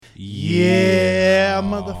Yeah,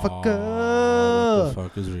 motherfucker. What the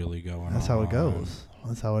fuck is really going on? That's how it goes.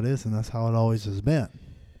 That's how it is, and that's how it always has been.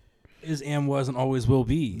 Is and was and always will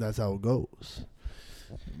be. That's how it goes.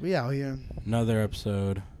 We out here. Another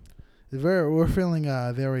episode. We're feeling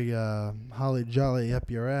very holly jolly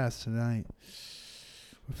up your ass tonight.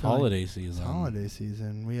 Holiday season. It's holiday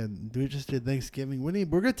season. We just did Thanksgiving.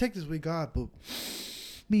 We're gonna take this week off, but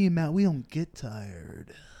me and Matt, we don't get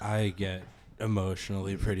tired. I get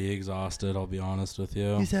emotionally pretty exhausted. I'll be honest with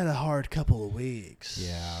you. He's had a hard couple of weeks.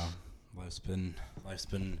 Yeah, life's been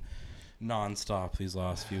nonstop these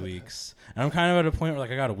last few weeks, and I'm kind of at a point where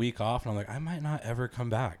like I got a week off, and I'm like I might not ever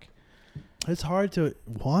come back. It's hard to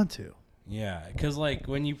want to. Yeah, because like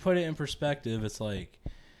when you put it in perspective, it's like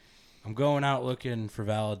I'm going out looking for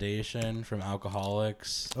validation from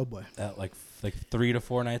alcoholics. Oh boy, at like 3 to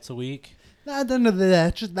 4 nights a week. Not none of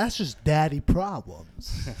that. That's just daddy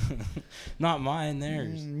problems. Not mine,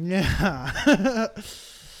 theirs. Yeah,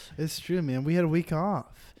 it's true, man. We had a week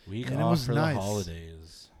off. Week off for the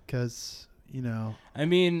holidays. Because I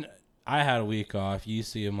mean, I had a week off. You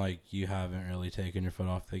seem like you haven't really taken your foot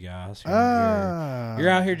off the gas. You're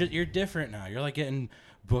out here. You're different now. You're like getting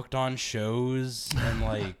booked on shows and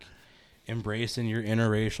like embracing your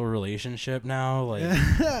interracial relationship now. Like,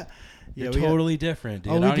 you're totally different,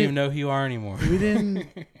 dude. I don't even know who you are anymore. We didn't.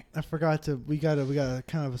 I forgot to. We got a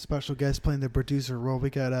kind of a special guest playing the producer role. We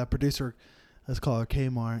got a producer. Let's call her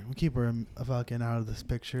Kmart. We keep her fucking out of this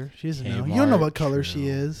picture. She doesn't know. You don't know what color she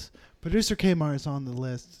is. Producer Kmart is on the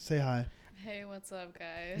list. Say hi. Hey, what's up,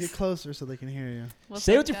 guys? Get closer so they can hear you.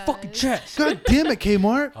 Say it with your fucking chest. God damn it,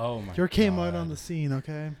 Kmart. Oh my. You're Kmart God. on the scene,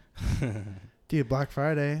 okay? Dude, Black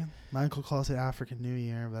Friday. My uncle calls it African New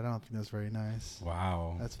Year, but I don't think that's very nice.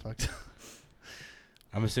 Wow. That's fucked up.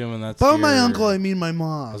 I'm assuming that's. By my uncle, I mean my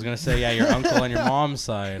mom. I was gonna say, yeah, your uncle on your mom's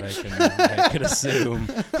side. I could assume.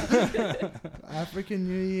 African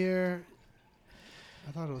New Year.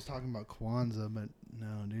 I thought it was talking about Kwanzaa, but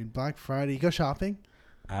no, dude. Black Friday. You go shopping?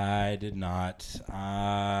 I did not.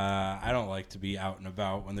 I don't like to be out and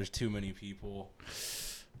about when there's too many people.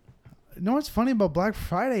 You know what's funny about Black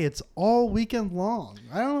Friday? It's all weekend long.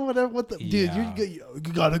 I don't know what the Yeah. Dude. You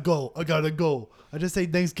gotta go. I gotta go. I just say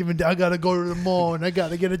Thanksgiving Day. I gotta go to the mall and I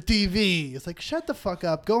gotta get a TV. It's like shut the fuck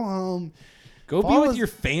up. Go home. Go be with your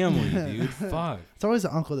family, dude. Fuck. It's always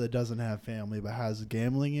the uncle that doesn't have family but has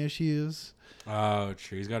gambling issues. Oh,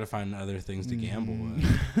 true. He's got to find other things to gamble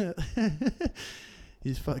with.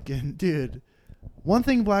 He's fucking dude. One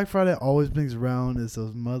thing Black Friday always brings around is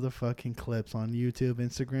those motherfucking clips on YouTube,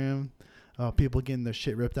 Instagram. People getting their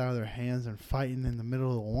shit ripped out of their hands and fighting in the middle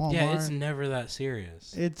of the Walmart. Yeah, it's never that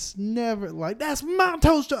serious. It's never like, that's my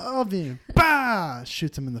toaster oven. Bah!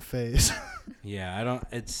 Shoots him in the face. Yeah, I don't.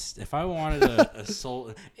 It's if I wanted to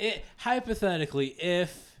assault it hypothetically,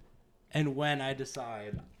 if and when I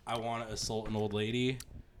decide I want to assault an old lady,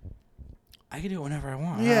 I can do it whenever I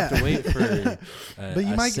want. Yeah. I don't have to wait for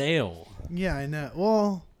a sale. Yeah, I know.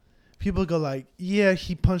 Well, people go like, yeah,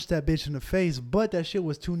 he punched that bitch in the face, but that shit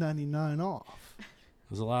was $2.99 off. It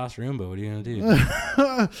was the last Roomba. What are you gonna do?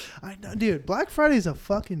 I know, dude. Black Friday's a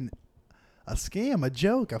scam, a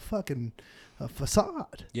joke, a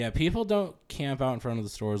facade. Yeah, people don't camp out in front of the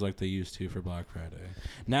stores like they used to for Black Friday.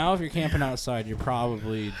 Now, if you're camping outside, you're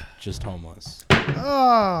probably just homeless.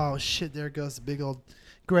 Oh shit! There goes the big old.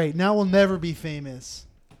 Great. Now we'll never be famous.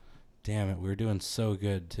 Damn it, we're doing so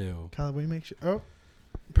good too. Kyle, will you make sure? Oh,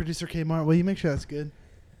 producer Kmart, will you make sure that's good?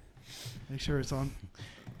 Make sure it's on.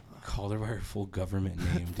 Call her by her full government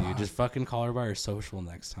name, dude. Just fucking call her by her social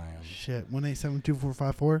next time. Shit,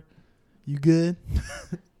 1-877-2454. You good?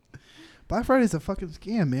 Black Friday's a fucking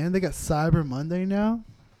scam, man. They got Cyber Monday now.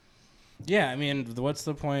 Yeah, I mean, what's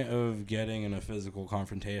the point of getting in a physical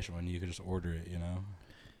confrontation when you could just order it, you know?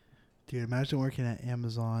 Dude, imagine working at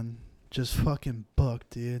Amazon. Just fucking booked,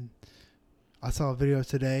 dude. I saw a video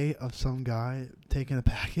today of some guy taking a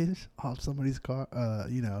package off somebody's car,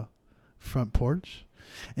 front porch.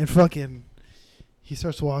 And fucking, he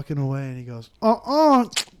starts walking away and he goes,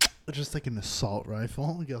 just like an assault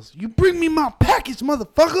rifle. He goes, you bring me my package,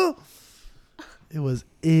 motherfucker. It was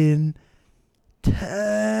intense,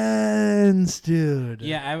 dude.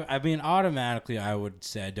 Yeah, I mean, automatically I would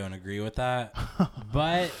say I don't agree with that.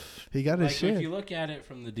 But he got his shit. If you look at it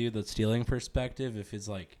from the dude that's stealing perspective, if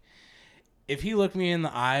he looked me in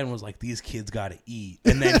the eye and was like, these kids got to eat,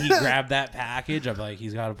 and then he grabbed that package, I'm like,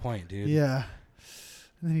 he's got a point, dude. Yeah.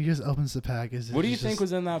 And then he just opens the package. What do you think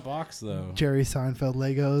was in that box, though? Jerry Seinfeld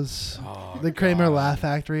Legos. Oh, the Kramer Laugh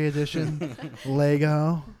Factory edition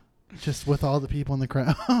Lego. just with all the people in the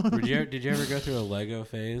crowd. Did you ever go through a Lego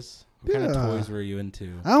phase? What kind of toys were you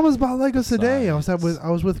into? I almost bought Legos today. I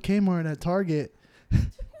was with Kmart at Target.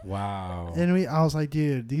 Wow. And I was like,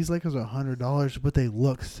 dude, these Legos are $100, but they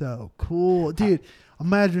look so cool, dude.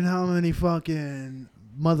 Imagine how many fucking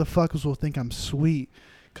motherfuckers will think I'm sweet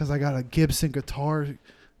because I got a Gibson guitar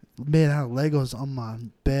made out of Legos on my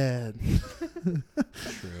bed.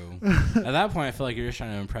 True. At that point, I feel like you're just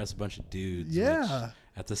trying to impress a bunch of dudes. Yeah.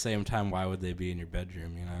 At the same time, why would they be in your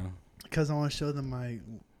bedroom, you know? Because I want to show them my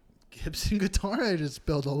Gibson guitar I just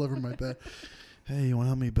built all over my bed. Hey, you want to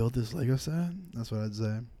help me build this Lego set? That's what I'd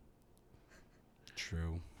say.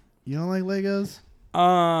 True. You don't like Legos?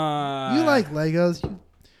 You like Legos.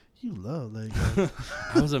 You love Legos.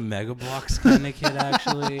 I was a Mega Bloks kind of kid,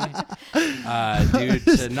 actually. Due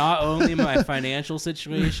to not only my financial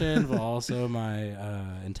situation, but also my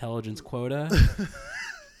intelligence quota.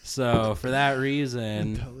 So for that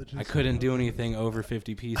reason, I couldn't do anything over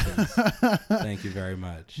 50 pieces. Thank you very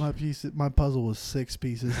much. My puzzle was 6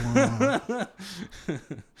 pieces long.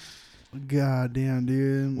 God damn,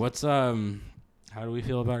 dude. What's how do we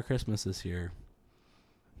feel about Christmas this year?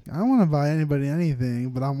 I don't want to buy anybody anything,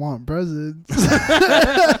 but I want presents.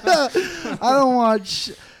 I don't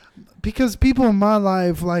want because people in my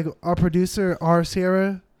life, like our producer,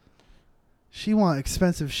 Sarah, she want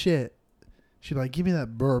expensive shit. She's like, give me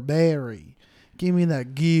that Burberry. Give me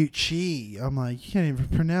that Gucci. I'm like, you can't even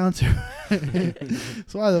pronounce it.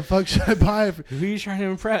 So why the fuck should I buy it? Who are you trying to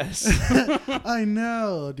impress? I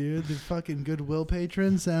know, dude. The fucking Goodwill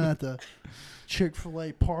patrons down at the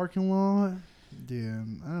Chick-fil-A parking lot.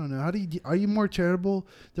 Dude, I don't know. Are you more charitable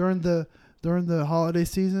during the holiday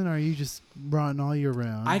season, or are you just rotten all year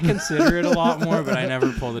round? I consider it a lot more, but I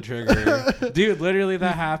never pull the trigger. Dude, literally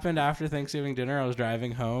that happened after Thanksgiving dinner. I was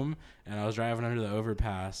driving home, and I was driving under the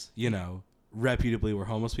overpass, you know, reputably where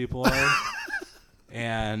homeless people are.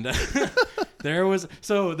 And there was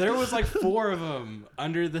like 4 of them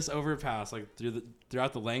under this overpass, like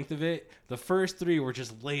throughout the length of it. The first 3 were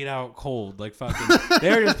just laid out cold, like fucking.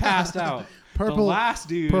 They were just passed out. The last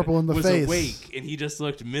dude was face. Awake, and he just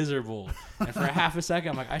looked miserable. And for a half a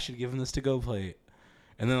second, I'm like, I should give him this to-go plate.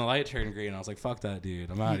 And then the light turned green, and I was like, fuck that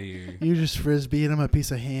dude. I'm out of here. You just frisbeed him a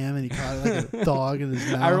piece of ham, and he caught it like a dog in his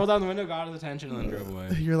mouth. I rolled down the window, got his attention, and then drove away.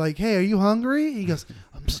 You're like, hey, are you hungry? He goes,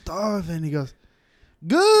 I'm starving. He goes,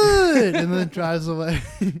 good, and then drives away.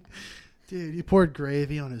 Dude, you poured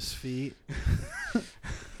gravy on his feet.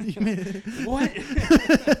 What?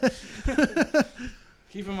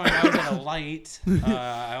 Keep in mind, I was at a light.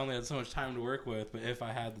 I only had so much time to work with, but if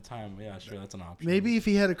I had the time, yeah, sure, that's an option. Maybe if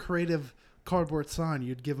he had a creative cardboard sign,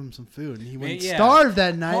 you'd give him some food, and he wouldn't starve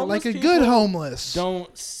that night homeless like a good homeless.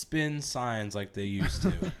 Don't spin signs like they used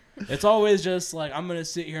to. It's always just like, I'm going to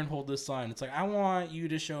sit here and hold this sign. It's like, I want you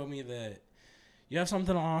to show me that you have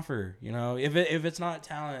something to offer. You know, if it's not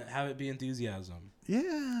talent, have it be enthusiasm.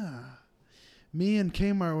 Yeah. Me and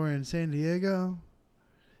Kmart were in San Diego.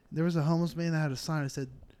 There was a homeless man that had a sign that said,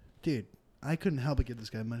 dude, I couldn't help but give this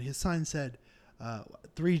guy money. His sign said,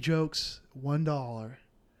 3 jokes, $1.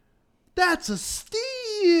 That's a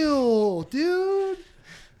steal, dude.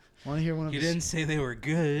 Want to hear one of his... You didn't say they were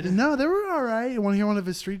good. No, they were all right. You want to hear one of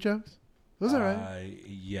his street jokes? It was all right.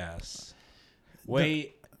 Yes.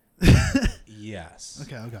 Wait. Yes.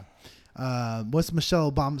 Okay. What's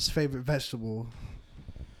Michelle Obama's favorite vegetable?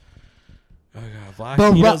 Oh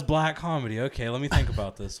God, he does black comedy. Okay, let me think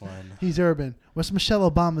about this one. He's urban. What's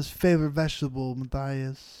Michelle Obama's favorite vegetable,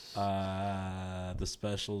 Matthias? The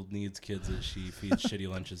special needs kids that she feeds shitty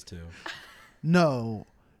lunches to. No,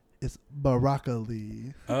 it's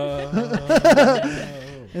broccoli. Oh.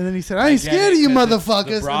 And then he said, I ain't scared of you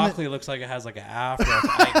motherfuckers. The broccoli looks like it has like an afro.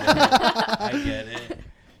 I get it.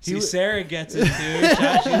 See, Sarah gets it, too.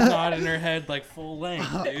 She's nodding her head like full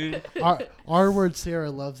length, dude. Our word Sarah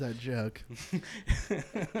loves that joke.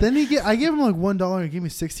 Then I gave him like $1 and he gave me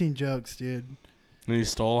 16 jokes, dude. And you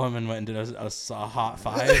stole him and went and did a hot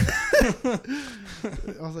 5. I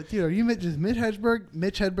was like, dude, are you just Mitch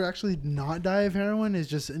Hedberg actually not die of heroin? Is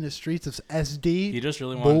just in the streets of SD? He just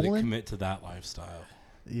really wanted to commit to that lifestyle.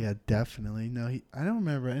 Yeah, definitely. No, I don't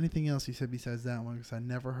remember anything else he said besides that one because I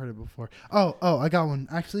never heard it before. Oh, I got one.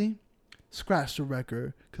 Actually, scratch the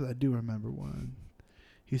record because I do remember one.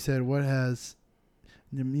 He said, what has...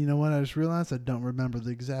 You know what? I just realized I don't remember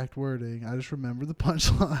the exact wording. I just remember the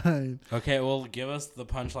punchline. Okay, well, give us the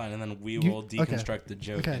punchline, and then we will deconstruct the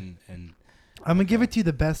joke. Okay. And I'm going to give it to you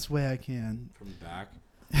the best way I can. From the back?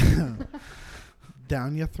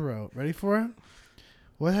 Down your throat. Ready for it?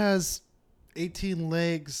 What has 18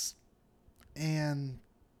 legs and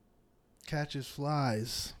catches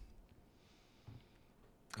flies?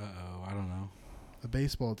 Uh-oh, I don't know. A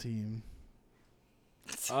baseball team.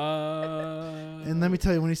 And And let me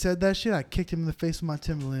tell you, when he said that shit, I kicked him in the face with my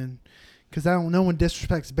Timberland. Because no one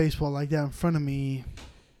disrespects baseball like that in front of me.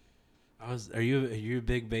 Are you a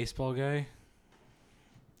big baseball guy?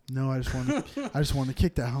 No, I just want to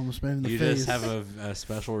kick that homeless man in the face. You just have a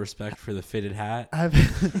special respect for the fitted hat?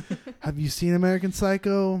 Have you seen American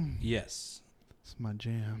Psycho? Yes. It's my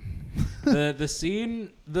jam. The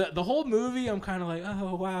scene, the whole movie, I'm kind of like,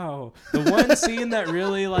 oh, wow. The one scene that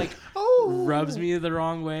really, like, rubs me the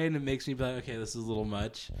wrong way and it makes me be like, okay, this is a little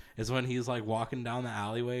much, is when he's, like, walking down the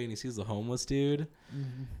alleyway and he sees the homeless dude.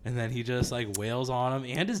 Mm-hmm. And then he just, like, wails on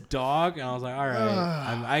him and his dog. And I was like, all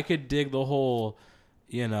right, I could dig the whole...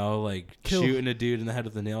 like shooting a dude in the head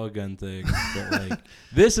with a nail gun thing. But, like,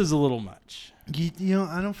 this is a little much.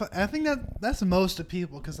 I think that's most of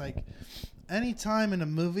people, because, like, any time in a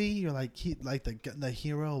movie, you're like, the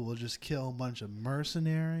hero will just kill a bunch of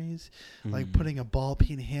mercenaries, like putting a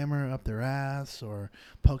ball-peen hammer up their ass or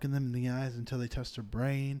poking them in the eyes until they touch their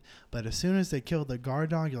brain. But as soon as they kill the guard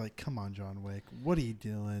dog, you're like, come on, John Wick, what are you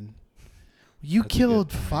doing? You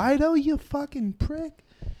killed Fido, you fucking prick.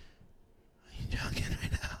 Joking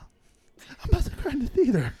right now. I'm about to cry in the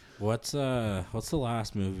theater. What's the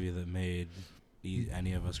last movie that made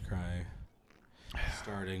any of us cry?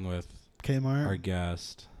 Starting with Kmart. Our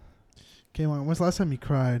guest. Kmart. When's the last time you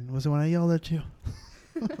cried? Was it when I yelled at you?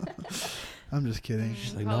 I'm just kidding.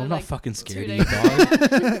 She's like, no, I'm not fucking scared of you,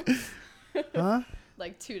 dog. Huh?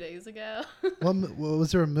 Like 2 days ago.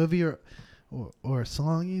 Was there a movie or a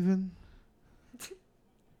song even?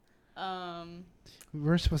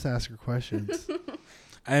 We're supposed to ask her questions.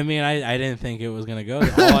 I mean, I didn't think it was going to go.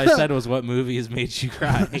 All I said was, what movie has made you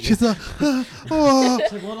cry? She's like, oh.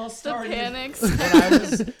 The panics. When I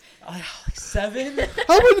was like 7.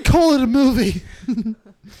 I wouldn't call it a movie.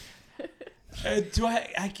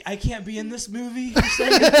 I can't be in this movie? You're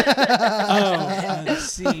saying? The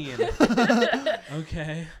scene.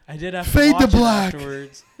 Okay. I did have to Fade watch to black. It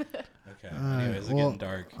afterwards. Okay. Anyways, it's getting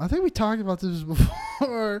dark. I think we talked about this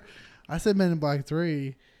before. I said Men in Black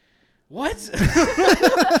 3. What?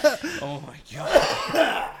 Oh my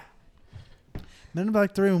god. Men in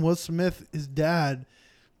Black 3, when Will Smith, his dad,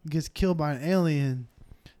 gets killed by an alien,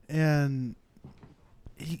 and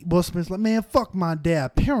Will Smith's like, man, fuck my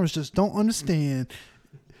dad. Parents just don't understand.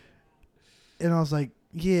 And I was like,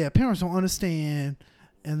 yeah, parents don't understand.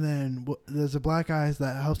 And then there's a black guy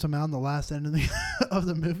that helps him out in the last end of of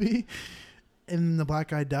the movie, and the black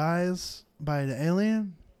guy dies by the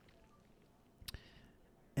alien.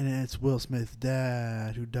 And it's Will Smith's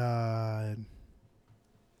dad who died.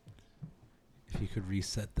 If you could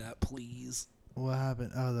reset that, please. What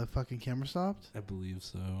happened? Oh, the fucking camera stopped? I believe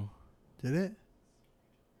so. Did it?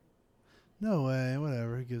 No way.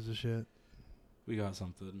 Whatever. Who gives a shit? We got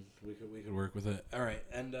something. We could work with it. All right.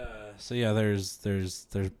 And so yeah, there's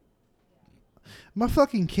my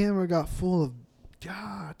fucking camera got full of.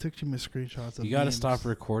 I took too many screenshots of. You got to stop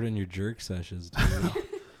recording your jerk sessions, dude.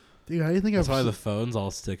 Dude, how do you think that's why the phones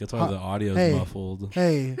all stick? That's why the audio's muffled.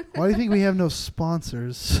 Hey, why do you think we have no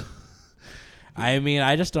sponsors? I mean,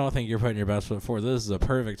 I just don't think you're putting your best foot forward. This is a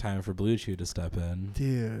perfect time for Blue Chew to step in.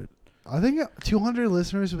 Dude, I think 200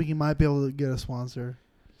 listeners, we might be able to get a sponsor.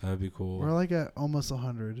 That'd be cool. We're like at almost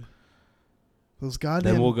 100. Those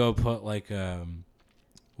goddamn. Then we'll go put like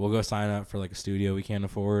we'll go sign up for like a studio we can't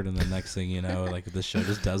afford, and the next thing you know, like this show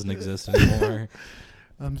just doesn't exist anymore.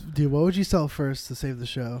 Dude, what would you sell first to save the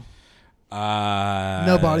show?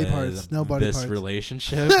 No body parts. No body this parts. This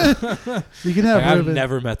relationship. You can have. I've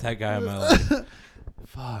never met that guy in my life.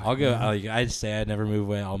 Fuck. I'll go. I'd say I'd never move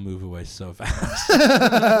away. I'll move away so fast.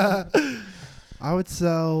 I would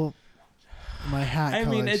sell my hat. I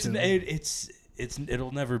collection. mean,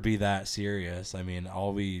 it'll never be that serious. I mean,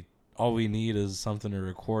 all we need is something to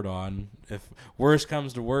record on. If worst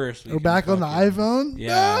comes to worst, we're back on the iPhone.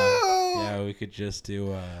 Yeah. No! Yeah, we could just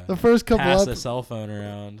do the first couple pass the cell phone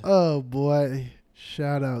around. Oh boy,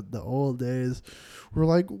 shout out the old days. We're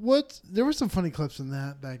like, what? There were some funny clips in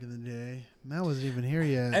that back in the day. Matt wasn't even here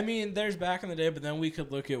yet. I mean, there's back in the day, but then we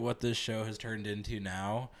could look at what this show has turned into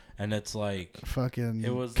now, and it's like fucking.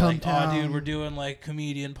 It was like, oh, dude, we're doing like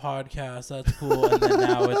comedian podcasts. That's cool. And then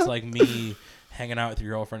now it's like me hanging out with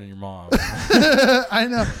your girlfriend and your mom. I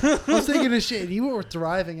know. I was thinking of shit. You were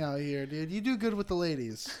thriving out here, dude. You do good with the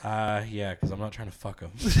ladies. Yeah, because I'm not trying to fuck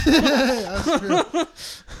them. That's true.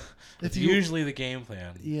 It's usually the game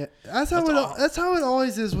plan. Yeah, that's how it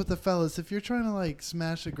always is with the fellas. If you're trying to like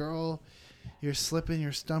smash a girl, you're slipping,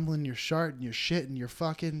 you're stumbling, you're sharting, you're shitting, you're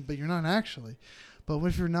fucking, but you're not actually. But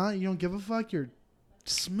if you're not, you don't give a fuck. You're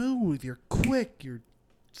smooth. You're quick. You're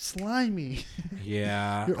slimy.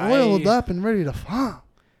 Yeah. You're oiled up and ready to fall.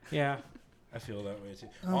 Yeah. I feel that way too.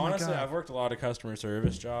 Oh Honestly, I've worked a lot of customer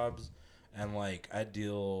service jobs, and like I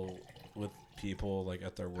deal with people like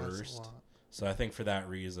at their worst. So I think for that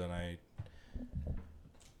reason, I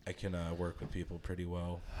can work with people pretty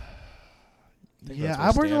well. Yeah,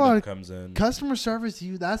 I worked a lot of comes in. Customer service.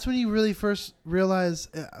 That's when you really first realize.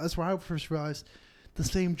 That's where I first realized the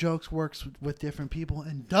same jokes works with different people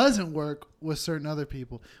and doesn't work with certain other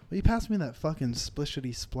people. Will you pass me that fucking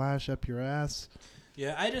splishity splash up your ass?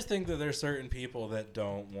 Yeah, I just think that there's certain people that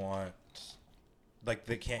don't want, like,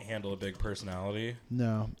 they can't handle a big personality.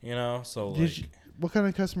 No. You know? So, what kind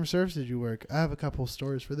of customer service did you work? I have a couple of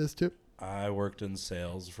stories for this, too. I worked in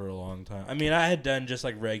sales for a long time. I mean, I had done just,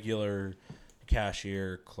 like, regular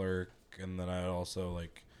cashier, clerk, and then I also,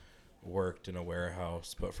 like, worked in a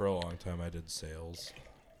warehouse. But for a long time, I did sales.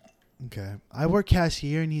 Okay. I work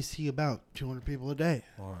cashier, and you see about 200 people a day.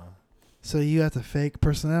 Wow. So you have to fake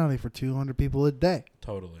personality for 200 people a day.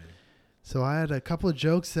 Totally. So I had a couple of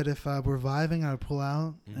jokes that if I were vibing, I'd pull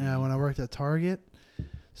out. Mm-hmm. When I worked at Target,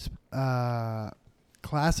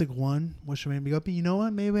 classic one, which made me go, but you know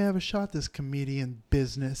what? Maybe I have a shot this comedian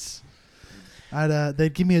business.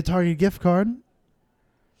 They'd give me a Target gift card.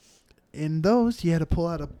 In those, you had to pull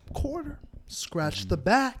out a quarter, scratch the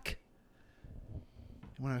back.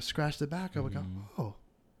 And when I scratched the back, I would go, oh,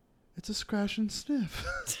 it's a scratch and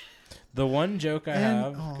sniff. The one joke I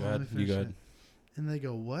have. Go ahead. You go ahead. And they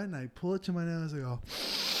go, what? And I pull it to my nose. I go,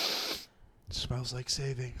 smells like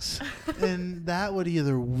savings. And that would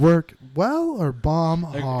either work well or bomb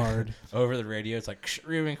hard. Over the radio, it's like,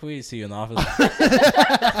 Ruben, can we see you in the office?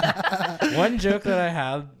 One joke that I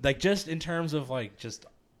have, like, just in terms of, like, just,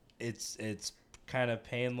 it's kind of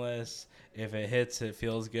painless. If it hits, it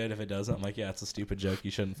feels good. If it doesn't, I'm like, yeah, it's a stupid joke.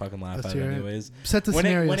 You shouldn't fucking laugh at it anyways. Set the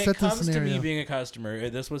scenario. When it comes to me being a customer,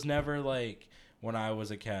 this was never like when I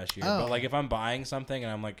was a cashier. Oh. But like if I'm buying something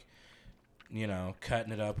and I'm like, you know,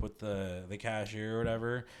 cutting it up with the cashier or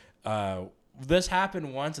whatever, this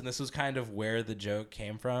happened once, and this was kind of where the joke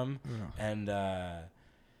came from. Yeah. And I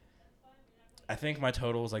think my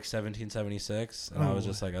total was like $17.76, and I was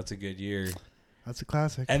just like, that's a good year. That's a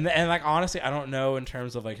classic. And like, honestly, I don't know in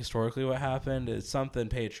terms of like historically what happened. It's something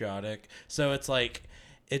patriotic. So it's like,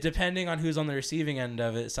 depending on who's on the receiving end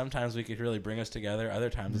of it, sometimes we could really bring us together. Other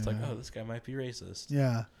times it's like, oh, this guy might be racist.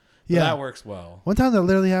 Yeah. But that works well. One time that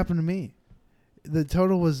literally happened to me. The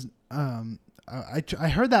total was, I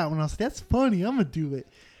heard that when I was like, that's funny. I'm going to do it.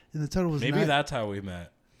 And the total was maybe that's how we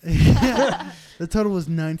met. The total was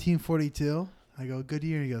 1942. I go, good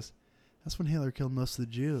year. He goes, that's when Hitler killed most of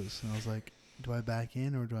the Jews. And I was like, do I back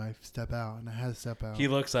in or do I step out? And I had to step out. He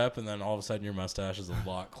looks up, and then all of a sudden your mustache is a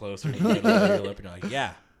lot closer to the middle of your lip, and you're like,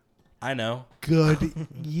 yeah, I know. Good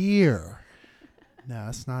year. No,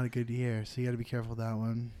 that's not a good year. So you got to be careful with that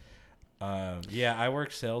one. Yeah, I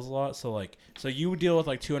work sales a lot. So you deal with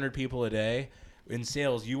like 200 people a day. In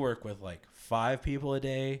sales, you work with like 5 people a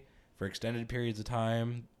day for extended periods of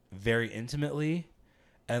time, very intimately.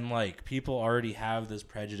 And like people already have this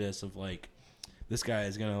prejudice of like, this guy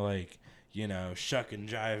is going to like, you know, shuck and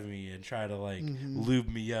jive me and try to like lube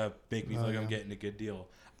me up, make me feel like I'm getting a good deal.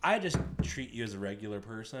 I just treat you as a regular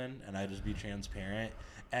person, and I just be transparent,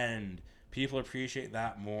 and people appreciate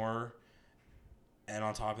that more. And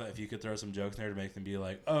on top of that, if you could throw some jokes in there to make them be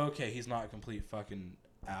like, oh, okay, he's not a complete fucking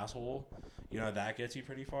asshole, you know, that gets you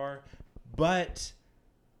pretty far. But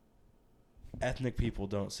ethnic people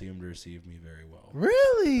don't seem to receive me very well.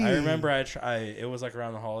 Really? I remember it was like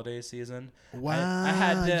around the holiday season. Wow. I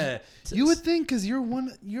had to. You would think because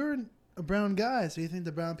you're a brown guy, so you think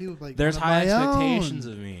the brown people like. There's high expectations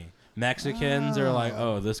of me. Mexicans are like,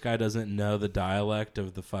 oh, this guy doesn't know the dialect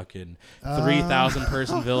of the fucking 3,000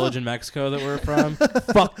 person village in Mexico that we're from.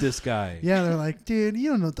 Fuck this guy. Yeah, they're like, dude, you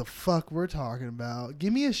don't know what the fuck we're talking about.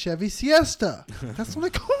 Give me a Chevy Siesta. That's my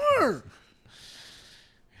car.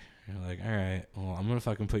 You're like, all right, well, I'm going to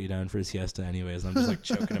fucking put you down for a siesta anyways. I'm just like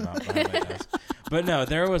choking him out behind my desk. But no,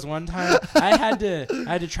 there was one time I had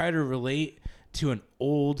to try to relate to an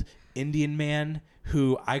old Indian man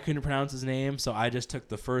who I couldn't pronounce his name. So I just took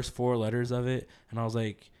the first 4 letters of it. And I was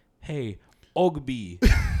like, hey, Ogbi.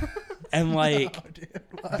 And like,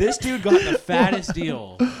 this dude got the fattest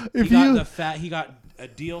deal. He got a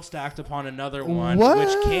deal stacked upon another one,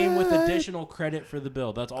 which came with additional credit for the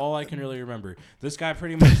bill. That's all I can really remember. This guy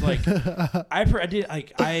pretty much like, the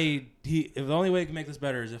only way I can make this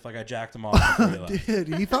better is if like I jacked him off before he left.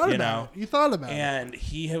 Dude, he thought about it. He thought about it. And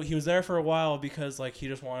he was there for a while because like he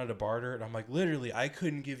just wanted to barter, and I'm like, literally, I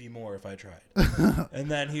couldn't give you more if I tried. And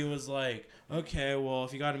then he was like, okay, well,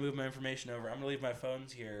 if you got to move my information over, I'm gonna leave my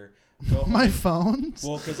phones here. go home. My phones?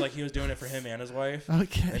 Well, because like he was doing it for him and his wife.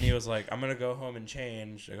 Okay. And he was like, I'm going to go home and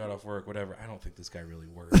change. I got off work, whatever. I don't think this guy really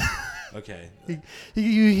worked. Okay.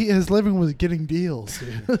 His living was getting deals,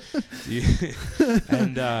 dude.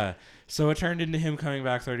 And so it turned into him coming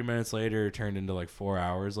back 30 minutes later. It turned into like 4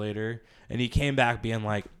 hours later. And he came back being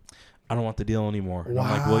like, I don't want the deal anymore. And I'm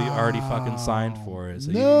like, well, you already fucking signed for it.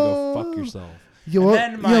 So you can go fuck yourself. You're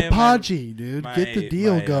podgy, dude. Get the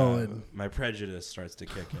deal going. My prejudice starts to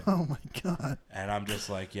kick in. Oh, my God. And I'm just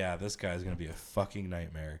like, yeah, this guy's going to be a fucking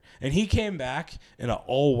nightmare. And he came back in an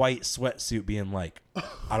all-white sweatsuit being like,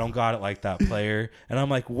 I don't got it like that, player. And I'm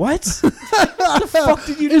like, what? What the fuck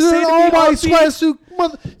did you just say to me? All-white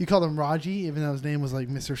sweatsuit. You called him Raji, even though his name was like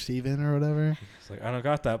Mr. Steven or whatever. It's like, I don't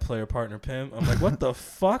got that, player, partner, pimp. I'm like, what the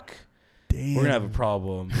fuck? Damn. We're going to have a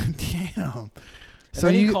problem. Damn. So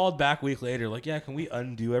then he called back a week later, like, yeah, can we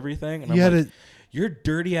undo everything? And I'm like, your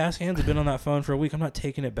dirty ass hands have been on that phone for a week. I'm not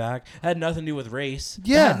taking it back. It had nothing to do with race.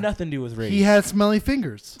 Yeah. It had nothing to do with race. He had smelly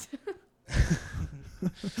fingers.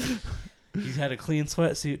 He's had a clean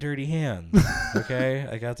sweatsuit, dirty hands. Okay?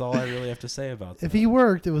 Like, that's all I really have to say about that. If he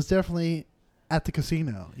worked, it was definitely at the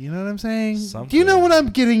casino. You know what I'm saying? Something. Do you know what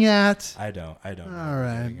I'm getting at? I don't. All know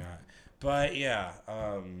right. But, yeah.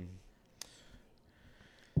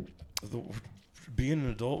 Being an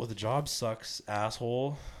adult with a job sucks,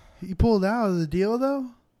 asshole. He pulled out of the deal, though?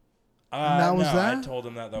 And that was that? I told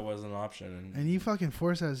him that wasn't an option. And you fucking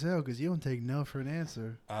forced that sale because you don't take no for an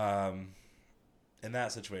answer. In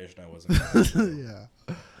that situation, I wasn't.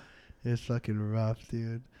 Yeah. It's fucking rough,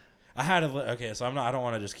 dude. I had so I don't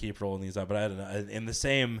want to just keep rolling these up, but I had Keep it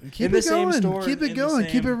same going. Keep it going.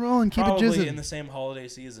 Keep it rolling. Keep it jizzing. Probably in the same holiday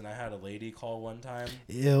season, I had a lady call one time.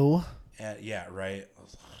 Ew. And, yeah, right.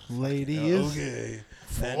 Ladies. Okay.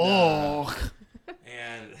 Fuck.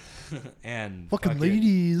 And fucking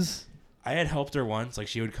ladies. I had helped her once. Like,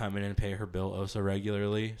 she would come in and pay her bill oh so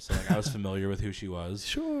regularly. So, like, I was familiar with who she was.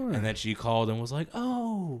 Sure. And then she called and was like,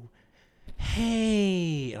 oh,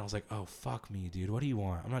 hey. And I was like, oh, fuck me, dude. What do you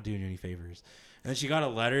want? I'm not doing you any favors. And then she got a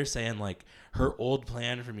letter saying, like, her old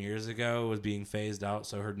plan from years ago was being phased out.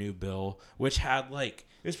 So her new bill, which had, like,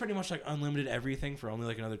 it was pretty much, like, unlimited everything for only,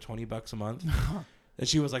 like, another $20 a month. And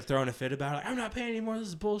she was, like, throwing a fit about it. Like, I'm not paying anymore. This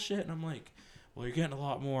is bullshit. And I'm like, well, you're getting a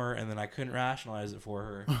lot more. And then I couldn't rationalize it for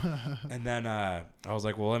her. And then I was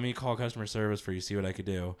like, well, let me call customer service for you, see what I could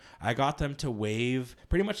do. I got them to waive,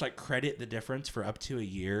 pretty much, like, credit the difference for up to a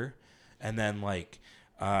year. And then, like,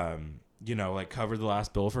 like, cover the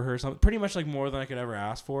last bill for her or something. Pretty much, like, more than I could ever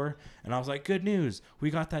ask for. And I was like, good news. We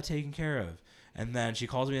got that taken care of. And then she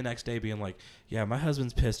calls me the next day being like, yeah, my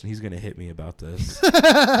husband's pissed and he's going to hit me about this. And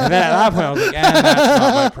then at that point, I was like, that's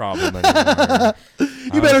not my problem anymore.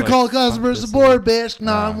 You better call customer support, bitch,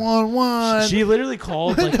 911. She literally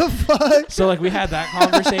called. What like, the fuck? So, like, we had that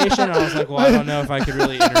conversation. And I was like, well, I don't know if I could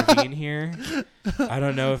really intervene here. I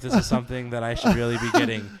don't know if this is something that I should really be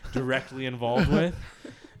getting directly involved with.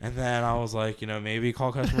 And then I was like, maybe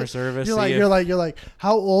call customer service. You're like,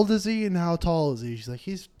 how old is he and how tall is he? She's like,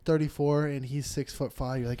 he's 34 and he's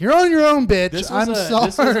 6'5". You're like, you're on your own, bitch. I'm sorry.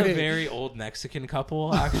 This was a very old Mexican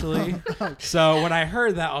couple, actually. Okay. So when I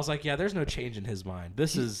heard that, I was like, yeah, there's no change in his mind.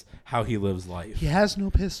 This is how he lives life. He has no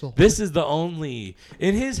pistol. In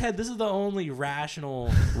his head, this is the only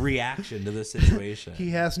rational reaction to this situation. He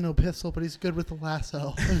has no pistol, but he's good with the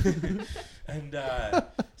lasso. And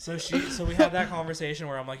so we had that conversation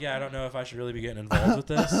where I'm like, yeah, I don't know if I should really be getting involved with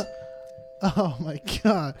this. Oh my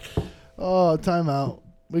God. Oh, time out.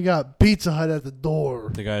 We got Pizza Hut at the door.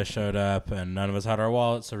 The guy showed up and none of us had our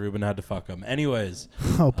wallets, so Ruben had to fuck him. Anyways.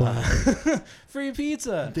 Oh, boy. Free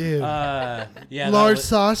pizza. Dude. Yeah. Large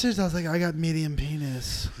sausage? I was like, I got medium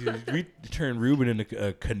penis. Dude, we turned Ruben into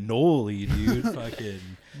a cannoli, dude. Fucking.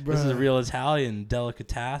 Bro. This is a real Italian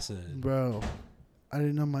delicatessen. Bro. I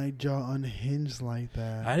didn't know my jaw unhinged like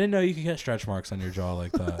that. I didn't know you could get stretch marks on your jaw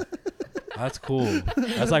like that. That's cool.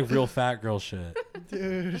 That's like real fat girl shit.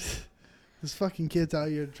 Dude. This fucking kid's out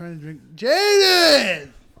here trying to drink. Jaden!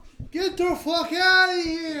 Get the fuck out of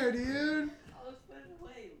here, dude. I was putting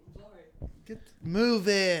away. Sorry. Move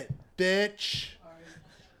it, bitch.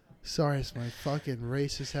 Sorry, it's my fucking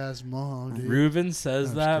racist ass mom, dude. Ruben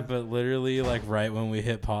says that, but literally, like, right when we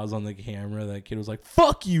hit pause on the camera, that kid was like,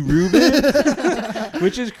 fuck you, Ruben!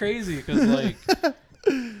 Which is crazy, because, like,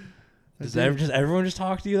 does everyone just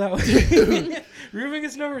talk to you that way? Ruben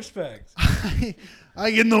gets no respect.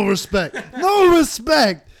 I get no respect. No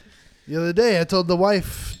respect! The other day, I told the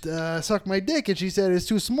wife, suck my dick, and she said, it's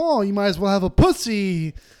too small. You might as well have a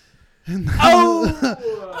pussy. You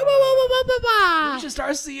should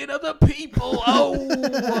start seeing other people.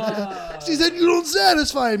 She said, you don't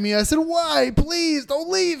satisfy me. I said, why? Please, don't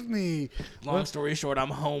leave me. Long story short, I'm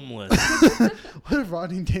homeless. What if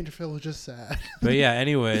Rodney Dangerfield was just sad? But yeah,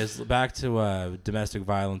 anyways, back to domestic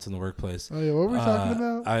violence in the workplace. Oh, yeah, what were we talking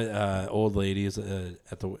about? Old ladies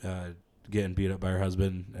at the getting beat up by her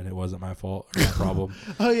husband, and it wasn't my fault or my problem.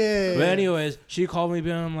 Oh, yeah. But anyways, she called me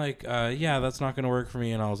being like, yeah, that's not going to work for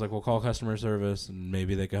me. And I was like, well, call customer service, and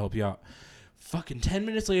maybe they can help you out. Fucking 10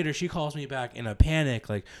 minutes later, she calls me back in a panic,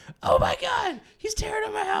 like, oh my God, he's tearing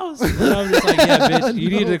up my house. And I'm just like, yeah, bitch, you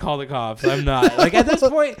need to call the cops. I'm not. Like, at this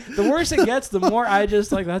point, the worse it gets, the more I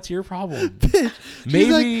just, like, that's your problem. Bitch.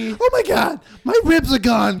 Maybe. Like, oh my God, my ribs are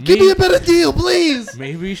gone. Give me a better deal, please.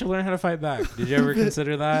 Maybe you should learn how to fight back. Did you ever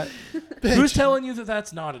consider that? Bitch. Who's telling you that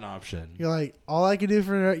that's not an option? You're like, all I can do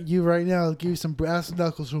for you right now is give you some brass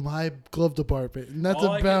knuckles from my glove department. And that's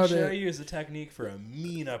all about I can show it. you is a technique for a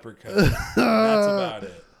mean uppercut. That's about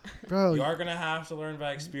it. Bro, You are going to have to learn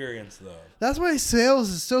by experience, though. that's why sales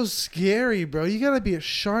is so scary, bro. You gotta be a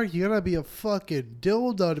shark. You gotta be a fucking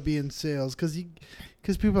dildo to be in sales, because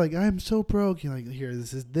people are like, I'm so broke. You're like, here,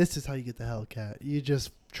 this is how you get the Hellcat. You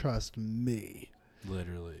just trust me.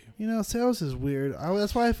 Literally. You know, sales is weird.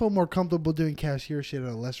 That's why I feel more comfortable doing cashier shit at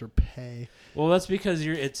a lesser pay. Well, that's because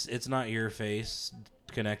it's not your face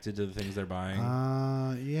connected to the things they're buying.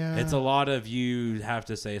 Yeah. It's a lot of you have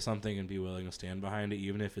to say something and be willing to stand behind it,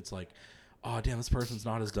 even if it's like, oh, damn, this person's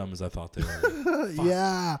not as dumb as I thought they were.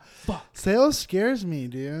 Yeah. Fuck. Sales scares me,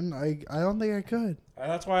 dude. I don't think I could.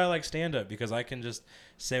 That's why I like stand-up, because I can just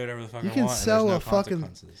say whatever the fuck I want. You can sell and there's no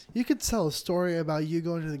consequences. You could sell a story about you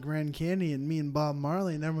going to the Grand Canyon and me and Bob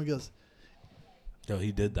Marley, and everyone goes, Yo,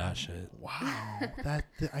 he did that shit. wow.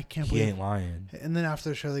 I can't He believe ain't lying. And then after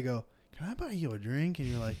the show, they go, can I buy you a drink? And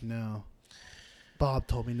you're like, no. Bob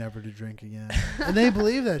told me never to drink again. And they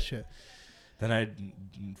believe that shit. Then I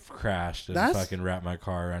crashed and fucking wrapped my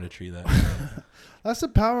car around a tree that day. That's the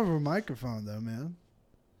power of a microphone, though, man.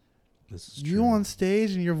 This is true. You on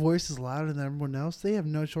stage and your voice is louder than everyone else, they have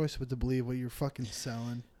no choice but to believe what you're fucking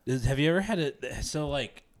selling. Have you ever had it? So,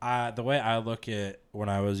 like, the way I look at when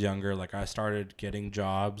I was younger, like, I started getting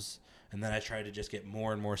jobs, and then I tried to just get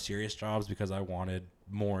more and more serious jobs because I wanted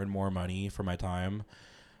more and more money for my time.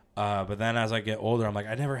 But then as I get older, I'm like,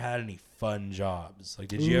 I never had any fun jobs. Like,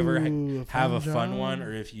 did you ever have a fun one?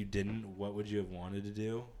 Or if you didn't, what would you have wanted to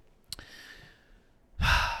do?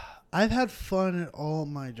 I've had fun at all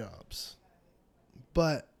my jobs,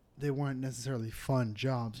 but they weren't necessarily fun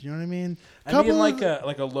jobs. You know what I mean? I mean, like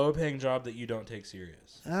a low paying job that you don't take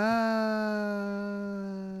serious. No,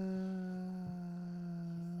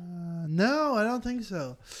 I don't think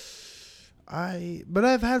so. But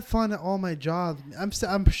I've had fun at all my jobs.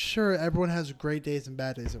 I'm sure everyone has great days and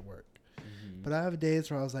bad days at work. Mm-hmm. But I have days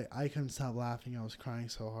where I was like, I couldn't stop laughing. I was crying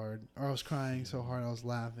so hard, or I was crying so hard I was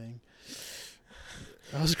laughing.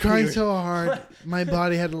 I was crying so hard, my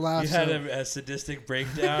body had to laugh. You had a sadistic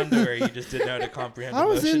breakdown where you just didn't know how to comprehend. I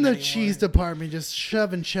was in the anymore. cheese department, just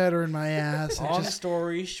shoving cheddar in my ass. Long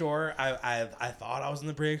story short, I thought I was in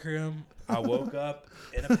the break room. I woke up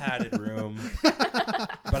in a padded room,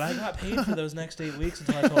 but I got paid for those next 8 weeks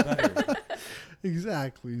until I felt better.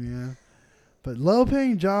 Exactly, man. But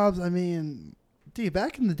low-paying jobs, I mean, dude,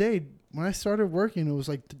 back in the day when I started working, it was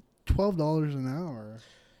like $12 an hour.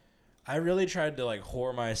 I really tried to like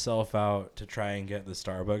whore myself out to try and get the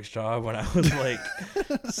Starbucks job when I was like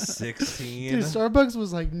 16. Dude, Starbucks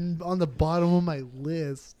was like on the bottom of my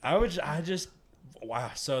list.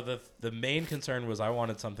 Wow. So the main concern was I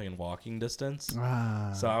wanted something in walking distance.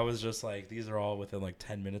 So I was just like, these are all within like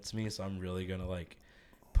 10 minutes of me. So I'm really going to like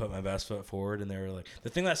put my best foot forward. And they were like, the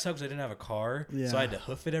thing that sucks, I didn't have a car. Yeah. So I had to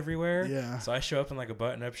hoof it everywhere. Yeah. So I show up in like a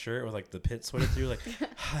button up shirt with like the pit sweated through like,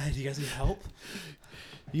 hi, do you guys need help?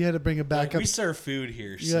 You had to bring a backup. We serve food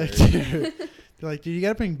here, sir. You're like, dude, you got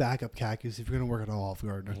to bring backup khakis if you're going to work at Olive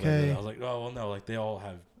Garden, okay? Literally. I was like, oh, well, no, like they all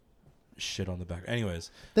have shit on the back. Anyways,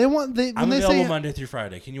 I'm available Monday through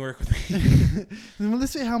Friday. Can you work with me? When they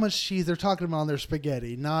say how much cheese, they're talking about on their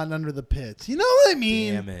spaghetti, not under the pits. You know what I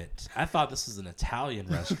mean? Damn it. I thought this was an Italian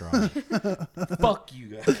restaurant. Fuck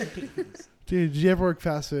you guys. Dude, did you ever work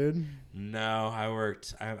fast food? No, I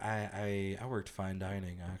worked fine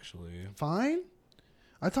dining, actually. Fine?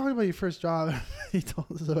 I talked about your first job. He told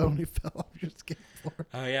us about when he fell off your skateboard.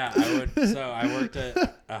 Oh yeah, I worked at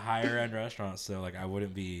a higher end restaurant, so like I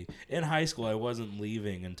wouldn't be in high school. I wasn't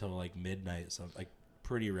leaving until like midnight, so like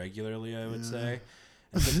pretty regularly, I would say.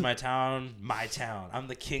 It's my town, my town. I'm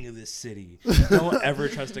the king of this city. Don't ever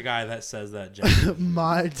trust a guy that says that.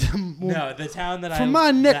 No, the town that from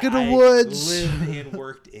my neck of the woods, lived and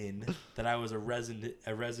worked in, that I was a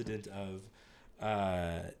resident of.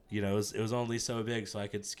 It was only so big so I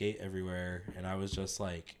could skate everywhere, and I was just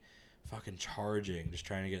like fucking charging, just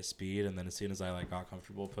trying to get speed. And then as soon as I like got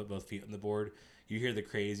comfortable, put both feet on the board, you hear the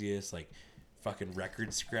craziest like fucking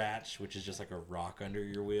record scratch, which is just like a rock under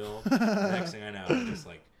your wheel. Next thing I know, it's just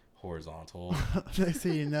like horizontal. Next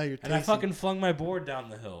thing you know, and I fucking flung my board down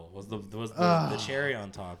the hill. Was the cherry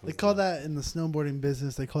on top? They call that in the snowboarding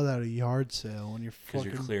business. They call that a yard sale when you're because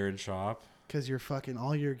you're clearing shop. Because you're fucking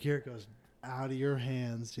all your gear goes out of your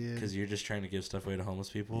hands, dude. Because you're just trying to give stuff away to homeless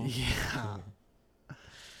people. Yeah.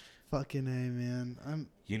 Fucking A, man.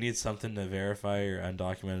 You need something to verify your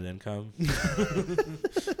undocumented income.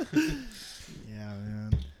 Yeah,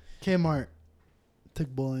 man. Kmart took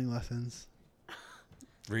bowling lessons.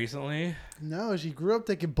 Recently? No, she grew up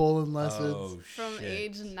taking bowling lessons. Oh, From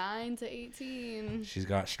age 9 to 18. She's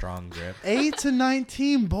got strong grip. 8 to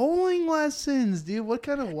 19 bowling lessons, dude. What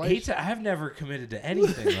kind of white? I've never committed to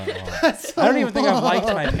anything that long. So I don't even think I've liked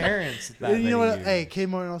my parents that you know what? years. Hey,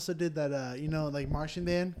 Kmart also did that. Like marching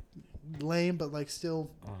band, lame but like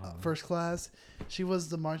still first class. She was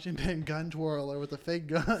the marching band gun twirler with a fake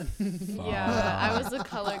gun. Yeah, I was a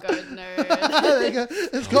color guard nerd.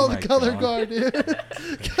 It's called the color guard, dude.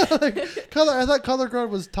 color. I thought color guard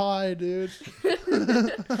was Thai, dude.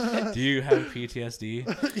 Do you have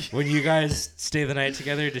PTSD? When you guys stay the night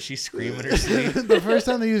together, does she scream in her sleep? The first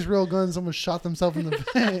time they used real guns, someone shot themselves in the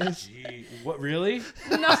face. Gee, what, really?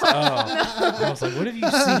 No. I was like, what have you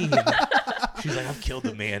seen? She's like, I've killed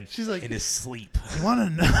a man. She's like, in his sleep. You want to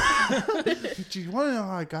know? Do you want to know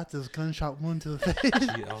how I got this gunshot wound to the face?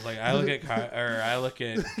 I was like, I look at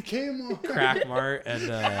Kmart. Crack Mart,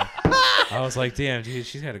 and I was like, damn, dude,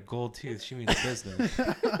 she's got a gold tooth. She means business.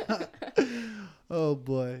 Oh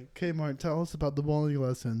boy, Kmart, tell us about the bowling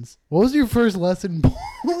lessons. What was your first lesson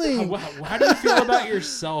bowling? How do you feel about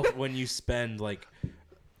yourself when you spend like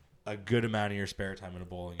a good amount of your spare time in a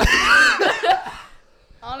bowling game?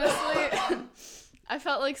 Honestly, I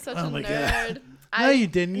felt like such a nerd. God. No, you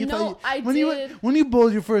didn't. You no, I when did. When you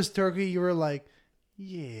bowled your first turkey, you were like,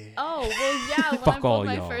 yeah. Oh, well, yeah. When Fuck I bowled all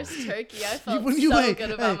my y'all. first turkey, I felt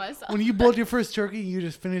good about myself. When you bowled your first turkey, you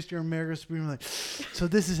just finished your American Supreme, like, so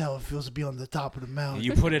this is how it feels to be on the top of the mountain.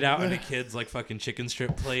 You put it out on a kid's like fucking chicken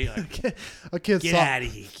strip plate. Like, a kid get out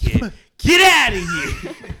of here, kid. Get out of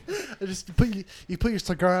here. You put your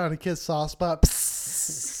cigar on a kid's soft spot.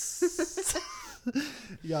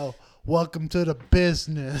 Yo, welcome to the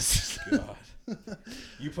business. God.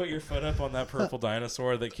 You put your foot up on that purple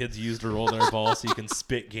dinosaur that kids use to roll their ball so you can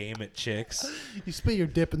spit game at chicks. You spit your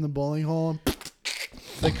dip in the bowling hole.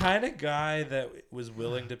 The kind of guy that was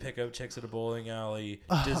willing to pick up chicks at a bowling alley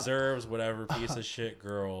deserves whatever piece of shit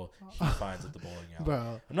girl he finds at the bowling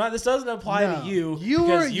alley. Bro. This doesn't apply to you. You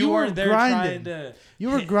were there grinding. trying to.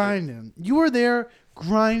 You were grinding. You were there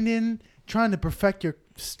grinding, trying to perfect your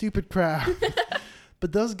stupid craft.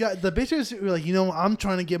 But those guys, the bitches were like, I'm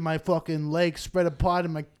trying to get my fucking legs spread apart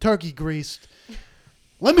and my turkey greased.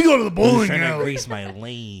 Let me go to the bowling alley. I'm trying to grease my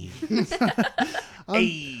legs.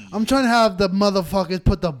 I'm trying to have the motherfuckers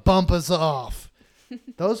put the bumpers off.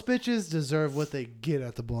 Those bitches deserve what they get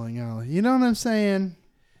at the bowling alley. You know what I'm saying?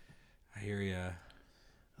 I hear ya.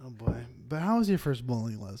 Oh boy. But how was your first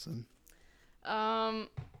bowling lesson?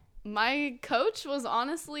 My coach was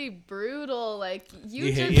honestly brutal. Like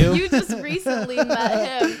you just recently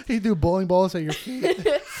met him. He threw bowling balls at your feet.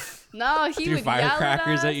 No, he threw would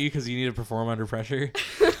firecrackers yell at you because you need to perform under pressure.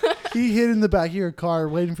 He hid in the back of your car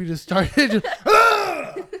waiting for you to start.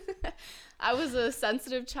 I was a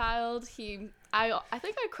sensitive child. I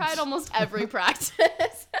think I cried almost every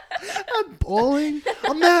practice. Bowling?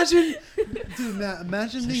 Imagine, dude, Matt.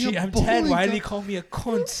 Imagine being a I'm bowling 10. Why did he call me a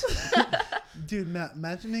cunt? Dude, Matt.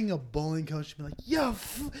 Imagine being a bowling coach and be like, "You're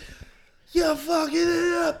fucking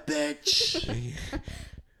it up, bitch."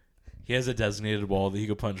 He has a designated wall that he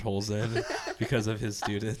could punch holes in because of his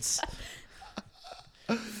students.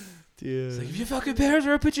 Dude, it's like, if your fucking parents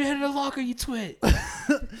are put your head in a locker, you twit.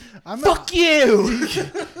 Fuck you.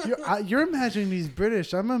 You're imagining he's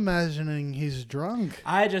British. I'm imagining he's drunk.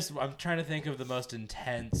 I'm trying to think of the most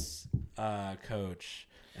intense coach,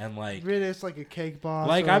 and like British, like a cake boss.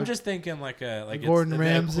 Like I'm just thinking like Gordon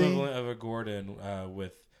Ramsay, the equivalent of a Gordon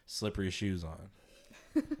with slippery shoes on,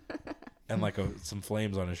 and like some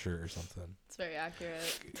flames on his shirt or something. It's very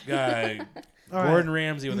accurate. Gordon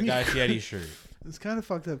Ramsay with a Guy Fieri shirt. It's kind of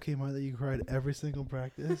fucked up, Kmart, that you cried every single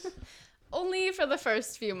practice. Only for the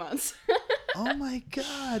first few months. Oh my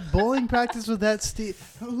god, bowling practice with that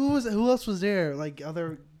Steve. Who else was there? Like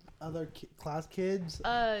other class kids?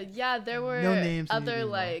 Yeah, there were No names other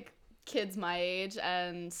like kids my age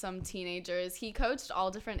and some teenagers. He coached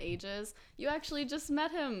all different ages. You actually just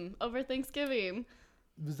met him over Thanksgiving.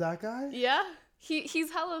 Was that guy? Yeah.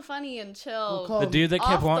 He's hella funny and chill. The dude that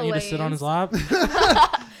kept wanting you to sit on his lap?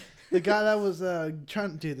 The guy that was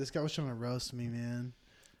this guy was trying to roast me, man.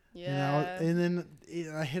 Yeah. You know, and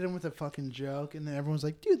then I hit him with a fucking joke, and then everyone's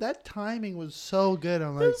like, dude, that timing was so good.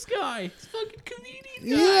 I'm like, this guy, this fucking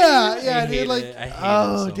comedian guy. Yeah, dude, like,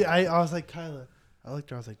 dude, I was like, Kyla, I looked at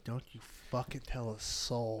her, I was like, don't you fucking tell a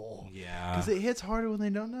soul. Yeah. Because it hits harder when they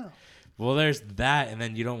don't know. Well, there's that, and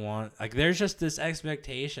then you don't want, like, there's just this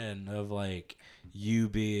expectation of, like, you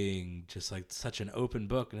being just, like, such an open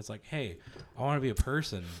book, and it's like, hey, I want to be a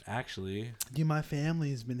person, actually. Dude, my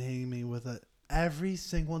family's been hitting me with it every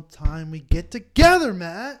single time we get together,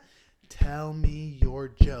 Matt. Tell me your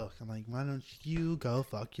joke. I'm like, why don't you go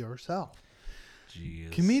fuck yourself?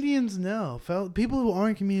 Jeez. Comedians know. People who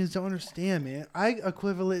aren't comedians don't understand, man. I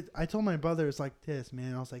told my brother it's like this,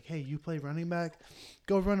 man. I was like, hey, you play running back?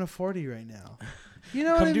 Go run a 40 right now. You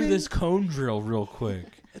know what I mean? Come do this cone drill real quick.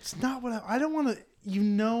 It's not what I don't want to. You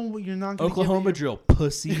know you're not going to Oklahoma drill,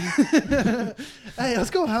 pussy. Hey, let's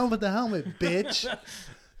go helmet to helmet, bitch.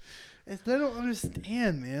 They don't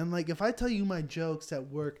understand, man. Like, if I tell you my jokes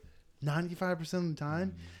that work 95% of the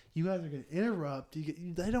time, you guys are going to interrupt.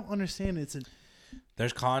 They don't understand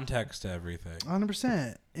There's context to everything.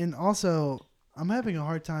 100%. And also, I'm having a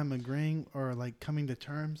hard time agreeing or, like, coming to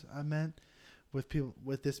terms, I meant, with people,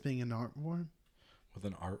 with this being an art form. With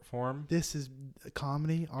an art form? This is a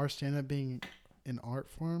comedy, our stand-up being an art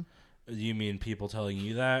form. You mean people telling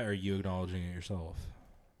you that, or you acknowledging it yourself?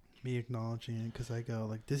 Me acknowledging it because I go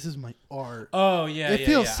like, "This is my art." Oh yeah, it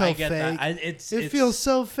feels so I get fake. That. It feels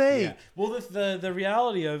so fake. Yeah. Well, the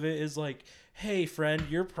reality of it is like, hey friend,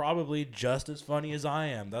 you're probably just as funny as I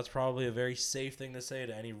am. That's probably a very safe thing to say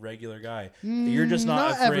to any regular guy. You're just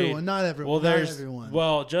not afraid. Not everyone. Well, not everyone.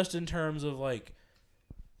 Well, just in terms of like,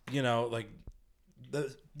 you know, like.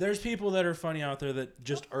 There's people that are funny out there that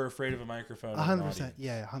just are afraid of a microphone. 100%.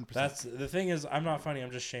 Yeah, 100%. That's the thing is, I'm not funny.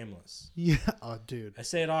 I'm just shameless. Yeah. Oh, dude. I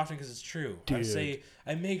say it often because it's true. Dude.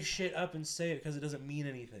 I make shit up and say it because it doesn't mean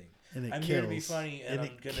anything. And it I'm kills. here to be funny, and I'm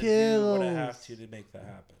gonna kills. do what I have to make that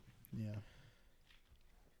happen. Yeah.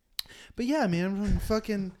 But yeah, man,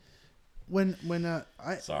 fucking. When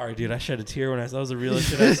I sorry, dude, I shed a tear when that was the realest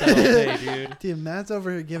shit I said all day, dude. Dude, Matt's over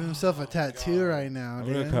here giving himself a tattoo right now. I'm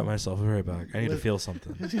dude. gonna cut myself right back. I need to feel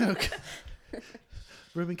something.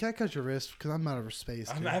 Ruben, can I cut your wrist because I'm out of space?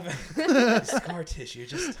 I'm having scar tissue.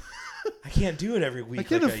 Just I can't do it every week. I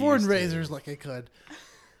can't afford razors like I could.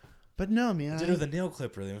 But no, man. I did it with a nail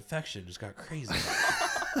clipper. The infection just got crazy.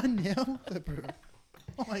 A nail clipper.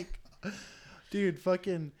 Oh my god, dude,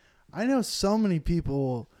 fucking. I know so many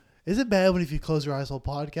people. Is it bad when if you close your eyes while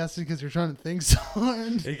podcasting because you're trying to think so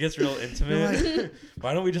hard? It gets real intimate. Like,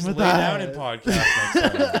 why don't we just lay down and podcast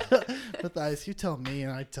next time? With the eyes, you tell me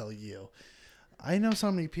and I tell you. I know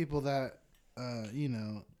so many people that, you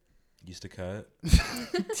know. Used to cut?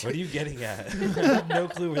 What are you getting at? I have no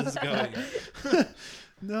clue where this is going.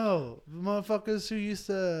 No. Motherfuckers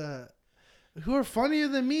who are funnier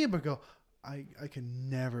than me but go, I can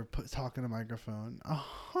never talk in a microphone.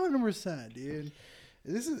 100%, dude.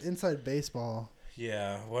 This is inside baseball.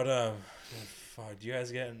 Yeah. What fuck, do you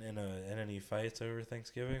guys get in any fights over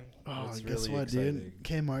Thanksgiving? Oh, It's guess really what, exciting. dude?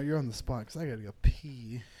 Kmart, you're on the spot because I gotta go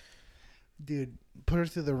pee. Dude, put her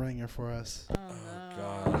through the ringer for us. Oh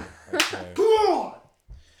God. Okay. Come on!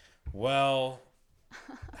 Well,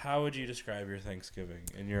 how would you describe your Thanksgiving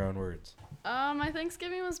in your own words? My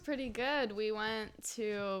Thanksgiving was pretty good. We went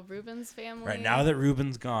to Ruben's family. Right, now that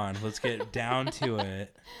Ruben's gone, let's get down to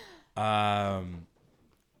it.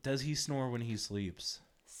 Does he snore when he sleeps?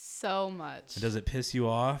 So much. Does it piss you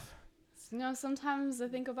off? You know, sometimes I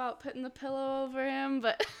think about putting the pillow over him,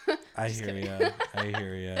 but I hear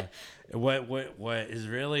ya. What is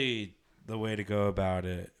really the way to go about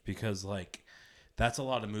it? Because like that's a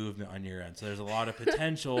lot of movement on your end, so there's a lot of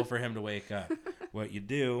potential for him to wake up. What you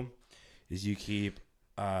do is you keep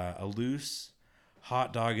a loose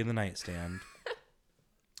hot dog in the nightstand,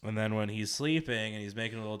 and then when he's sleeping and he's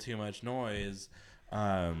making a little too much noise,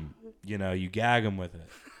 you know, you gag him with it.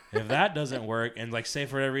 If that doesn't work, and like say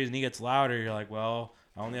for whatever reason he gets louder, you're like, well,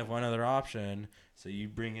 I only have one other option. So you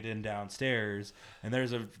bring it in downstairs, and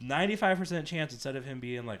there's a 95% chance instead of him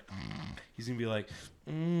being like, he's gonna be like,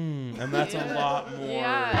 and that's a lot more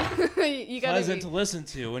pleasant to listen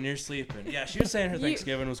to when you're sleeping. Yeah, she was saying her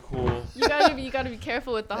Thanksgiving was cool. You gotta be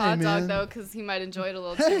careful with the hot dog though, because he might enjoy it a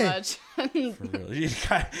little too much. For real.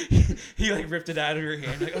 He like ripped it out of her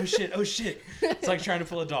hand, like, oh shit. It's like trying to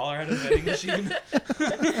pull $1 out of a vending machine.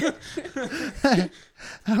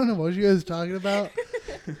 I don't know what you guys are talking about.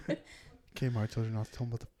 Kmart told you not to tell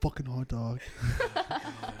him about the fucking hot dog.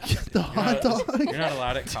 The hot dog. You're not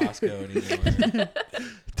allowed at Costco anymore.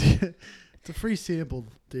 Dude, it's a free sample,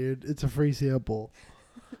 dude. It's a free sample.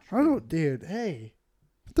 Dude, hey.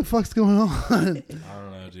 What the fuck's going on? I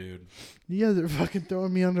don't know, dude. You guys are fucking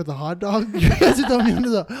throwing me under the hot dog? You guys are throwing me under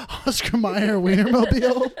the Oscar Mayer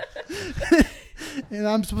Wienermobile? And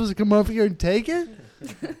I'm supposed to come over here and take it?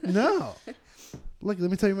 No. Look, let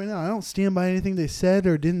me tell you right now. I don't stand by anything they said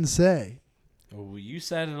or didn't say. Well, you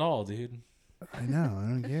said it all, dude. I know. I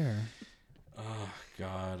don't care. Oh,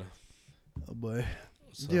 God. Oh, boy.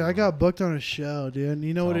 So, Dude, I got booked on a show, dude.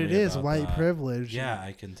 You know what it is? White privilege. Yeah,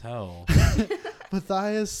 I can tell.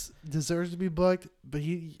 Matthias deserves to be booked, but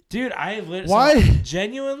he... Dude, Why?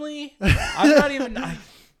 Genuinely, I'm not even...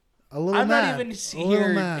 I'm not even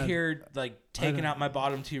here like taking out my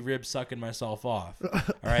bottom 2 ribs, sucking myself off. All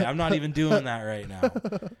right, I'm not even doing that right now.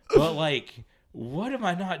 But like, what am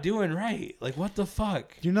I not doing right? Like, what the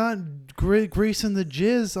fuck? You're not greasing the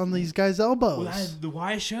jizz on these guys' elbows.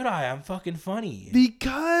 Why should I? I'm fucking funny.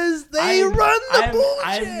 Because they run the bullshit.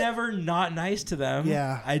 I'm never not nice to them.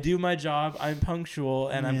 Yeah. I do my job. I'm punctual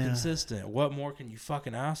and I'm consistent. What more can you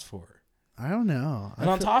fucking ask for? I don't know. And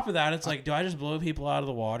on top of that, it's like, do I just blow people out of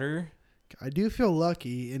the water? I do feel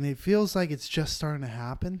lucky, and it feels like it's just starting to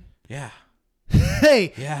happen. Yeah.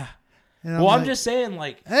 Hey. Yeah. Well, I'm just saying,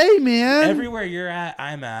 like, hey, man. Everywhere you're at,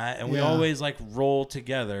 I'm at, and we always like roll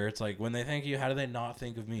together. It's like when they think of you, how do they not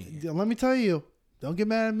think of me? Let me tell you, don't get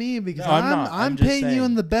mad at me because I'm painting you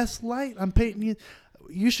in the best light. I'm painting you.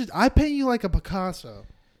 I paint you like a Picasso.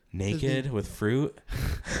 Naked with fruit.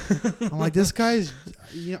 I'm like, this guy's.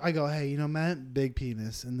 I go, hey, Matt, big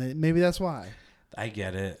penis, and maybe that's why. I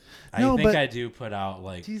get it. I think I do put out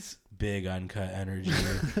like big uncut energy.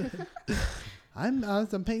 I'm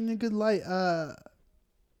painting a good light.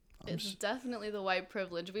 It's definitely the white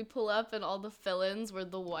privilege. We pull up and all the fill-ins were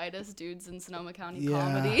the whitest dudes in Sonoma County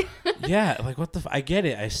comedy. Yeah, like what the? I get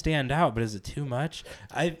it. I stand out, but is it too much?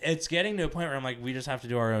 It's getting to a point where I'm like, we just have to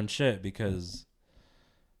do our own shit because.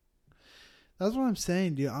 That's what I'm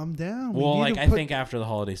saying, dude. I'm down. Well, like I think after the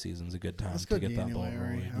holiday season's a good time to get that ball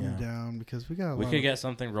rolling. I'm down because we could get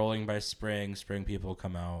something rolling by spring. Spring people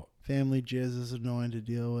come out. Family jizz is annoying to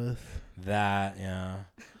deal with. That, yeah.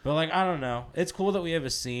 But like I don't know. It's cool that we have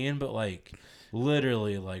a scene, but like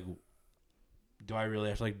literally, like, do I really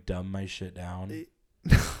have to like dumb my shit down?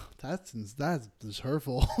 That's just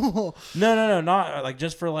hurtful. No, not like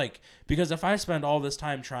just for like because if I spend all this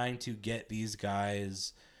time trying to get these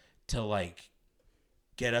guys to like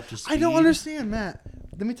get up to speed. I don't understand, Matt.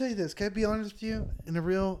 Let me tell you this. Can I be honest with you? In a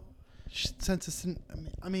real sense of...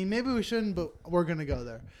 I mean, maybe we shouldn't, but we're going to go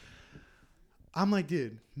there. I'm like,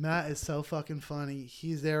 dude, Matt is so fucking funny.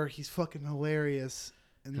 He's there. He's fucking hilarious.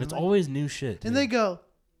 And it's like, always new shit, dude. And they go,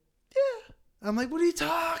 yeah. I'm like, what are you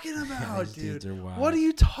talking about, dude? What are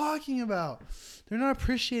you talking about? They're not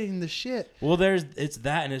appreciating the shit. Well, it's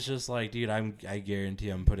that, and it's just like, dude, I guarantee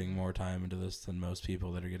I'm putting more time into this than most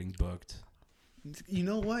people that are getting booked. You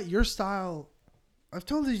know what? Your style, I've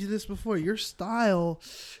told you this before, your style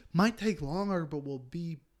might take longer, but will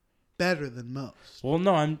be better than most. Well,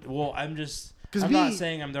 no, I'm not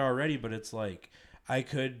saying I'm there already, but it's like, I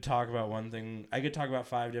could talk about one thing. I could talk about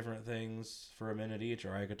 5 different things for a minute each,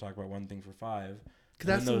 or I could talk about one thing for 5.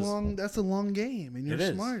 Because that's a long game, and you're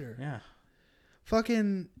smarter. Yeah.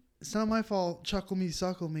 Fucking, it's not my fault. Chuckle Me,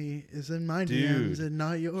 Suckle Me is in my DMs and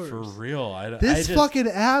not yours. For real. This fucking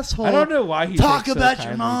asshole. I don't know why he talk about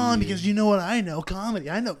your mom because you know what I know. Comedy.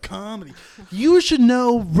 I know comedy. You should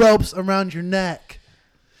know ropes around your neck.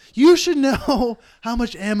 You should know how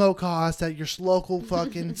much ammo costs at your local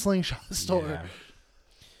fucking slingshot store. Yeah.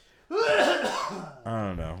 I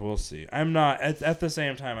don't know. We'll see. I'm not at the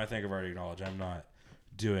same time. I think I've already acknowledged I'm not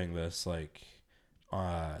doing this like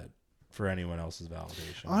for anyone else's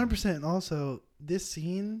validation. 100%. Also, this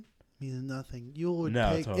scene means nothing. You would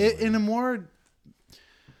take totally. it in a more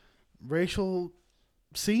racial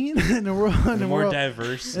scene in a more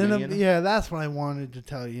diverse scene. Yeah, that's what I wanted to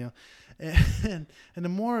tell you. And in a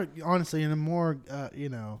more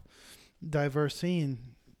diverse scene,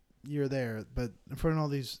 you're there. But in front of all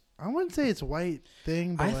these I wouldn't say it's a white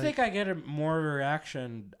thing, but I think I get a more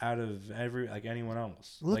reaction out of anyone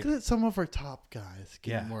else. Look at some of our top guys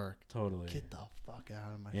getting work. Totally. Get the fuck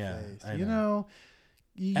out of my face. I You know. know,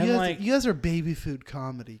 you guys are baby food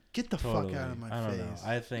comedy. Get the fuck out of my face. I don't know.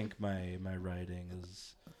 I think my writing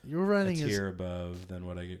is your writing a tier above than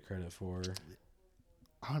what I get credit for.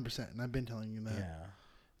 100%, and I've been telling you that. Yeah.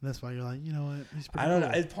 And that's why you're like, you know what? He's pretty I don't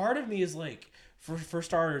cool. know. Part of me is like, for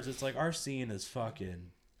starters, it's like our scene is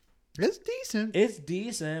fucking. It's decent. It's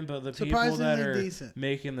decent, but the people that are decent.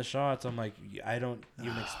 making the shots, I'm like, I don't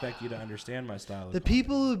even expect you to understand my style. The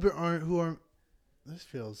people who are, this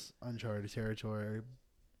feels uncharted territory,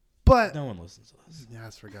 but no one listens to this. Yeah,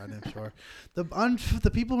 that's for goddamn sure.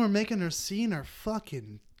 The people who are making their scene are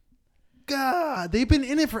fucking. God, they've been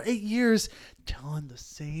in it for 8 years, telling the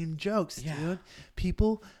same jokes, dude.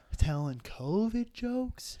 People telling COVID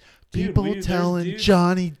jokes. People telling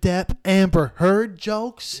Johnny Depp, Amber Heard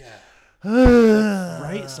jokes. Yeah.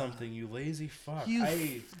 Write something, you lazy fuck.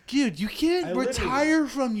 Dude, you can't retire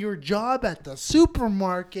from your job at the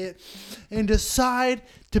supermarket and decide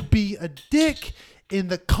to be a dick in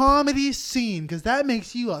the comedy scene because that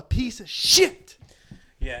makes you a piece of shit.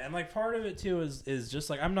 Yeah, and like part of it too is just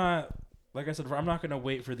like I'm not gonna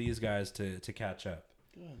wait for these guys to catch up.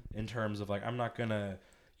 Good. In terms of like I'm not gonna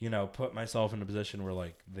put myself in a position where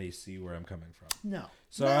like they see where I'm coming from. No.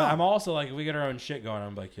 So I'm also like if we get our own shit going,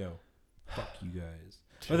 I'm like, yo, fuck you guys.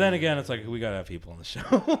 But then again, it's like we gotta have people on the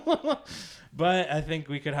show. But I think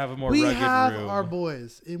we could have a more rugged room. We have our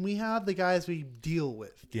boys, and we have the guys we deal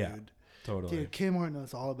with, dude. Yeah, totally. Dude, Kim Martin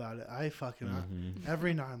knows all about it. I fucking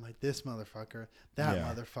every night I'm like this motherfucker, that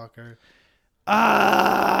motherfucker.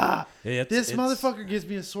 This motherfucker gives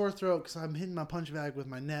me a sore throat because I'm hitting my punch bag with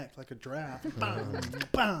my neck like a giraffe. And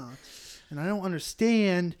I don't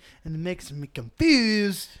understand, and it makes me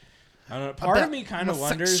confused. I don't know. Part of me kind of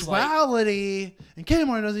wonders sexuality, and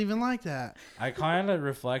Kmart doesn't even like that. I kind of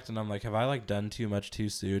reflect, and I'm like, have I like done too much too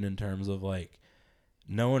soon in terms of like,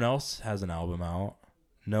 no one else has an album out,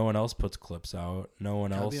 no one else puts clips out, no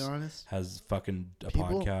one else has fucking a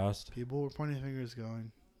podcast. People were pointing fingers,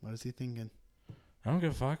 going, "What is he thinking?" I don't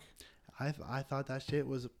give a fuck. I thought that shit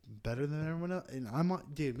was better than everyone else, and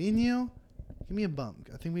dude, me and you, give me a bump.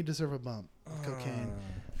 I think we deserve a bump. Cocaine.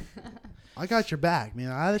 I got your back, man.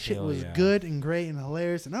 That shit was good and great and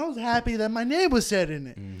hilarious, and I was happy that my name was said in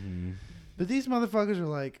it. Mm-hmm. But these motherfuckers are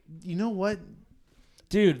like, you know what?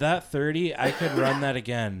 Dude, that 30, I could run that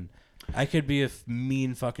again. I could be a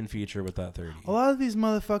mean fucking feature with that 30. A lot of these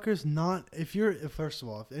motherfuckers, first of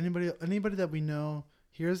all, if anybody that we know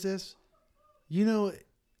hears this, you know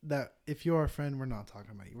that if you're our friend, we're not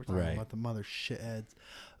talking about you. We're talking about the mother shitheads.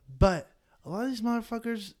 But a lot of these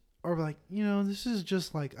motherfuckers are like, this is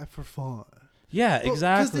just like for fun. Yeah,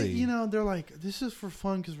 exactly. Because they're like, this is for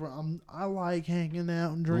fun because I like hanging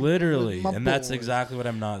out and drinking. Literally, and that's exactly what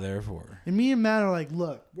I'm not there for. And me and Matt are like,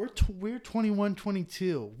 look, we're 21,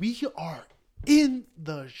 22. We are in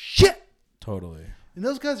the shit. Totally. And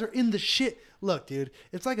those guys are in the shit. Look, dude,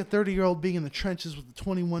 it's like a 30-year-old being in the trenches with a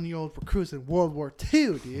 21-year-old recruits in World War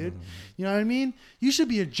II, dude. You know what I mean? You should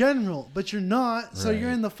be a general, but you're not. So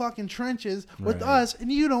you're in the fucking trenches with us,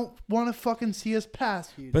 and you don't want to fucking see us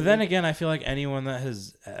pass you. But then again, I feel like anyone that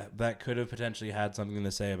has that could have potentially had something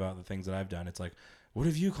to say about the things that I've done, it's like, what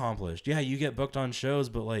have you accomplished? Yeah, you get booked on shows,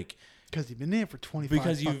 but like because you've been in it for 25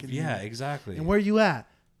 fucking years. Yeah, exactly. And where you at?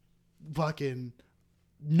 Fucking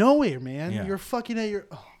nowhere, man. Yeah. You're fucking at your.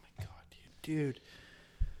 Oh my god, dude.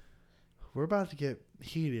 We're about to get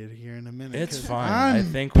heated here in a minute. It's fine. I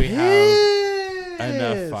think we have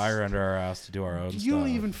enough fire under our ass to do our own stuff. You don't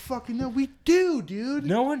even fucking know. We do, dude.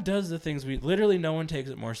 No one does the things no one takes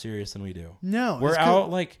it more serious than we do. No. We're out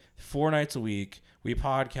like 4 nights a week. We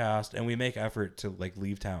podcast and we make effort to like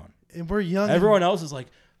leave town. And we're young. Everyone else is like,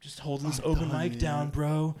 just holding this open mic down,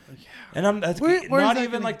 bro. And that's not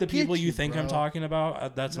even like the people you think I'm talking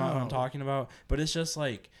about. That's not what I'm talking about. But it's just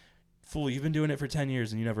like, fool, you've been doing it for 10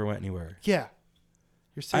 years and you never went anywhere. Yeah.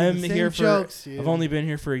 You're saying the same jokes, dude. I've only been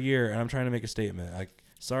here for a year and I'm trying to make a statement. Like,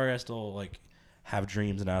 sorry I still like have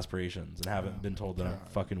dreams and aspirations and haven't been told that I'm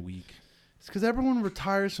fucking weak. It's because everyone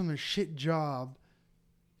retires from their shit job.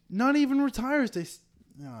 Not even retires. I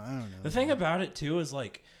don't know. The thing about it too is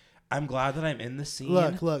like, I'm glad that I'm in the scene.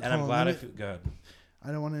 Look, and I'm glad I feel good.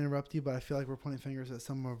 I don't want to interrupt you, but I feel like we're pointing fingers at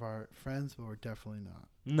some of our friends, but we're definitely not.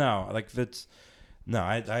 No, like that's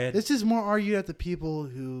no. This is more argued at the people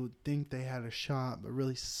who think they had a shot, but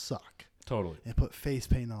really suck. Totally. And put face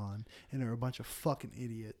paint on, and they're a bunch of fucking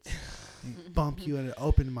idiots. And bump you at an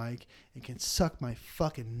open mic and can suck my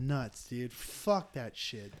fucking nuts, dude. Fuck that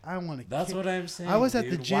shit. I want to. That's what I'm saying. I was dude.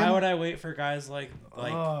 at the gym. Why would I wait for guys like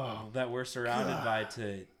that we're surrounded by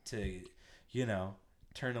to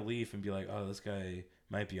turn a leaf and be like, oh, this guy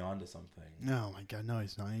might be onto something. Oh my god, no,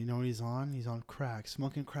 he's not. You know what he's on? He's on crack,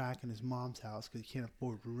 smoking crack in his mom's house because he can't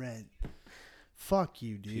afford rent. Fuck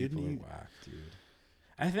you, dude. People are whack, dude.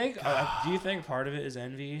 I think. Do you think part of it is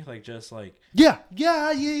envy? Like just like. Yeah.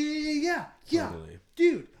 Totally.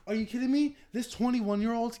 Dude, are you kidding me? This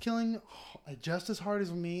 21-year-old's killing just as hard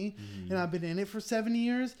as me, and I've been in it for 7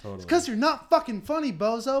 years. Totally. It's because you're not fucking funny,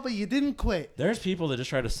 bozo, but you didn't quit. There's people that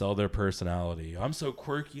just try to sell their personality. I'm so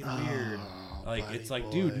quirky and weird. Like it's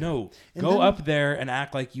like, dude, no. And Go then, up there and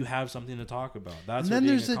act like you have something to talk about. That's what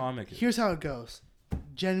being a comic is. Here's how it goes.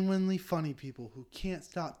 Genuinely funny people who can't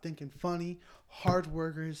stop thinking funny, hard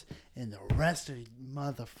workers, and the rest of you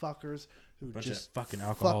motherfuckers who Bunch just of fucking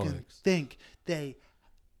alcoholics. think they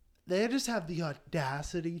just have the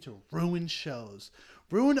audacity to ruin shows,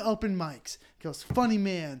 ruin open mics. Goes funny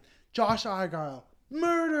man, Josh Argyle,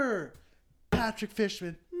 murder, Patrick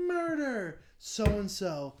Fishman, murder, so and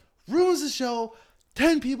so ruins the show.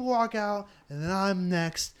 10 people walk out, and then I'm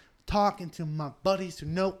next talking to my buddies who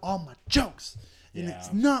know all my jokes. And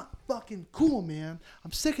it's not fucking cool, man.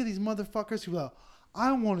 I'm sick of these motherfuckers who go,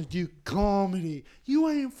 I want to do comedy. You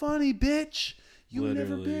ain't funny, bitch. You've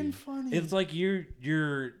never been funny. It's like you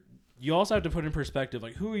also have to put in perspective,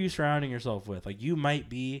 like, who are you surrounding yourself with? Like, you might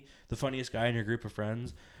be the funniest guy in your group of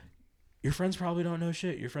friends. Your friends probably don't know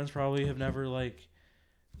shit. Your friends probably have never, like,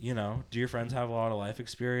 do your friends have a lot of life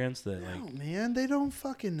experience that, like... No, man. They don't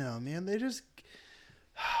fucking know, man. They just...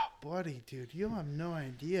 buddy, dude, you have no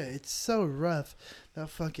idea. It's so rough. That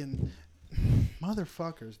fucking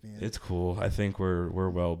motherfuckers, man. It's cool. I think we're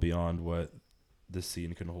well beyond what this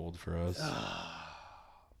scene can hold for us.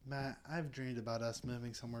 Matt, I've dreamed about us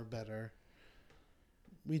moving somewhere better.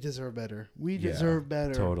 We deserve better. We deserve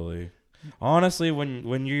better. Totally. Honestly,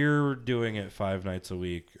 when you're doing it 5 nights a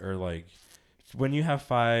week, or like when you have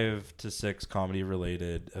 5 to 6 comedy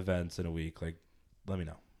related events in a week, like, let me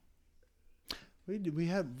know. We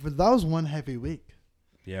had, but that was one heavy week.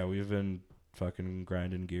 Yeah, we've been fucking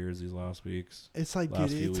grinding gears these last weeks. It's like,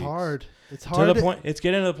 dude, it's hard. It's hard. To the point, it's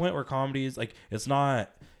getting to the point where comedy is like, it's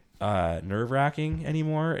not nerve wracking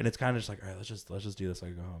anymore, and it's kind of just like, all right, let's just do this. I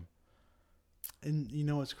go home. And you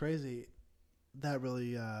know what's crazy? That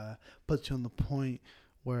really puts you on the point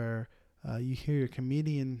where you hear your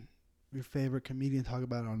favorite comedian talk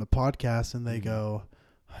about it on the podcast, and they go,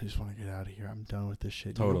 I just want to get out of here. I'm done with this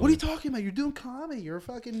shit. Totally. What are you talking about? You're doing comedy. You're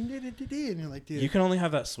fucking... And you're like, dude. You can only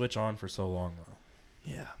have that switch on for so long, though.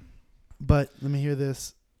 Yeah. But let me hear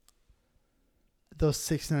this. Those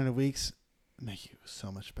 6-9 weeks make you so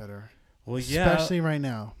much better. Well, yeah. Especially right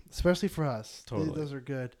now. Especially for us. Totally. Those are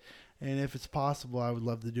good. And if it's possible, I would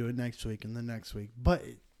love to do it next week and the next week. But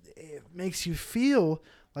it makes you feel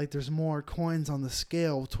like there's more coins on the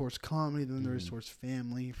scale towards comedy than there is towards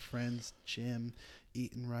family, friends, gym,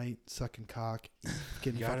 eating right, sucking cock,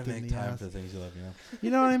 getting fucked in the ass. You gotta make time for the things you love, You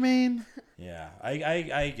know what I mean? Yeah,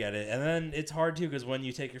 I get it. And then it's hard too, because when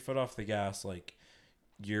you take your foot off the gas, like,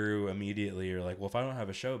 you're like, well, if I don't have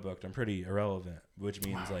a show booked, I'm pretty irrelevant, which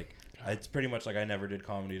means like it's pretty much like I never did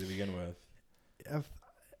comedy to begin with.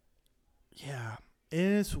 Yeah,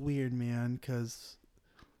 and it's weird, man, because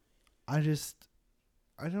I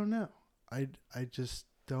don't know. I just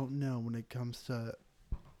don't know when it comes to...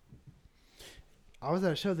 I was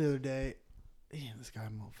at a show the other day. Yeah, this guy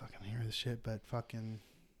won't fucking hear this shit, but fucking...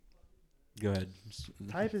 Go ahead.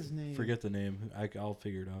 Type his name. Forget the name. I'll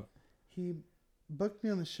figure it out. He booked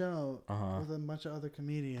me on the show with a bunch of other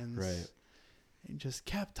comedians. Right. And just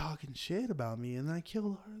kept talking shit about me, and I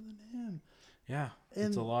killed harder than him. Yeah. And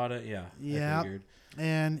it's a lot of... Yeah. Yeah. I figured.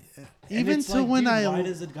 And even so, like, when dude, why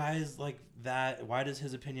does a guy's like that? Why does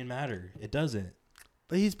his opinion matter? It doesn't.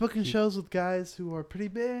 But he's booking shows with guys who are pretty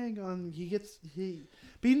big. The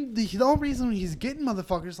only reason he's getting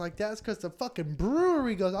motherfuckers like that is because the fucking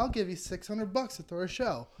brewery goes, I'll give you $600 to throw a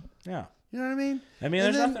show. Yeah. You know what I mean? I mean,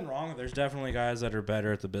 there's nothing wrong. There's definitely guys that are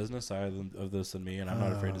better at the business side of this than me, and I'm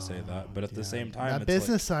not afraid to say that. But at the same time, that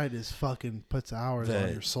business side is fucking puts hours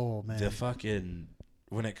on your soul, man. The fucking...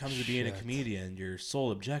 When it comes to being a comedian, your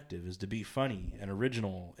sole objective is to be funny and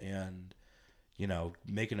original and,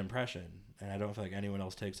 make an impression. And I don't feel like anyone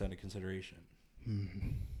else takes that into consideration.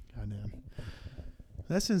 Goddamn.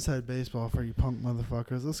 That's inside baseball for you punk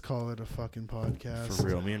motherfuckers. Let's call it a fucking podcast. For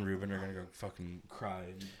real. Me and Ruben are going to go fucking cry.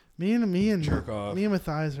 Me and jerk off. Me and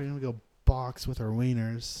Matthias are going to go box with our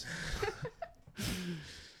wieners.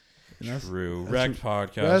 True. RECT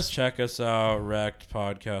Podcast. Check us out. RECT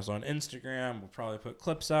Podcast on Instagram. We'll probably put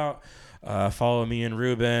clips out. Follow me and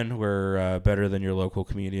Ruben. We're better than your local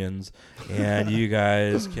comedians. And you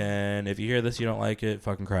guys can, if you hear this, you don't like it,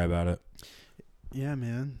 fucking cry about it. Yeah,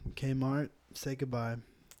 man. Kmart, say goodbye.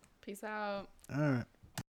 Peace out. All right.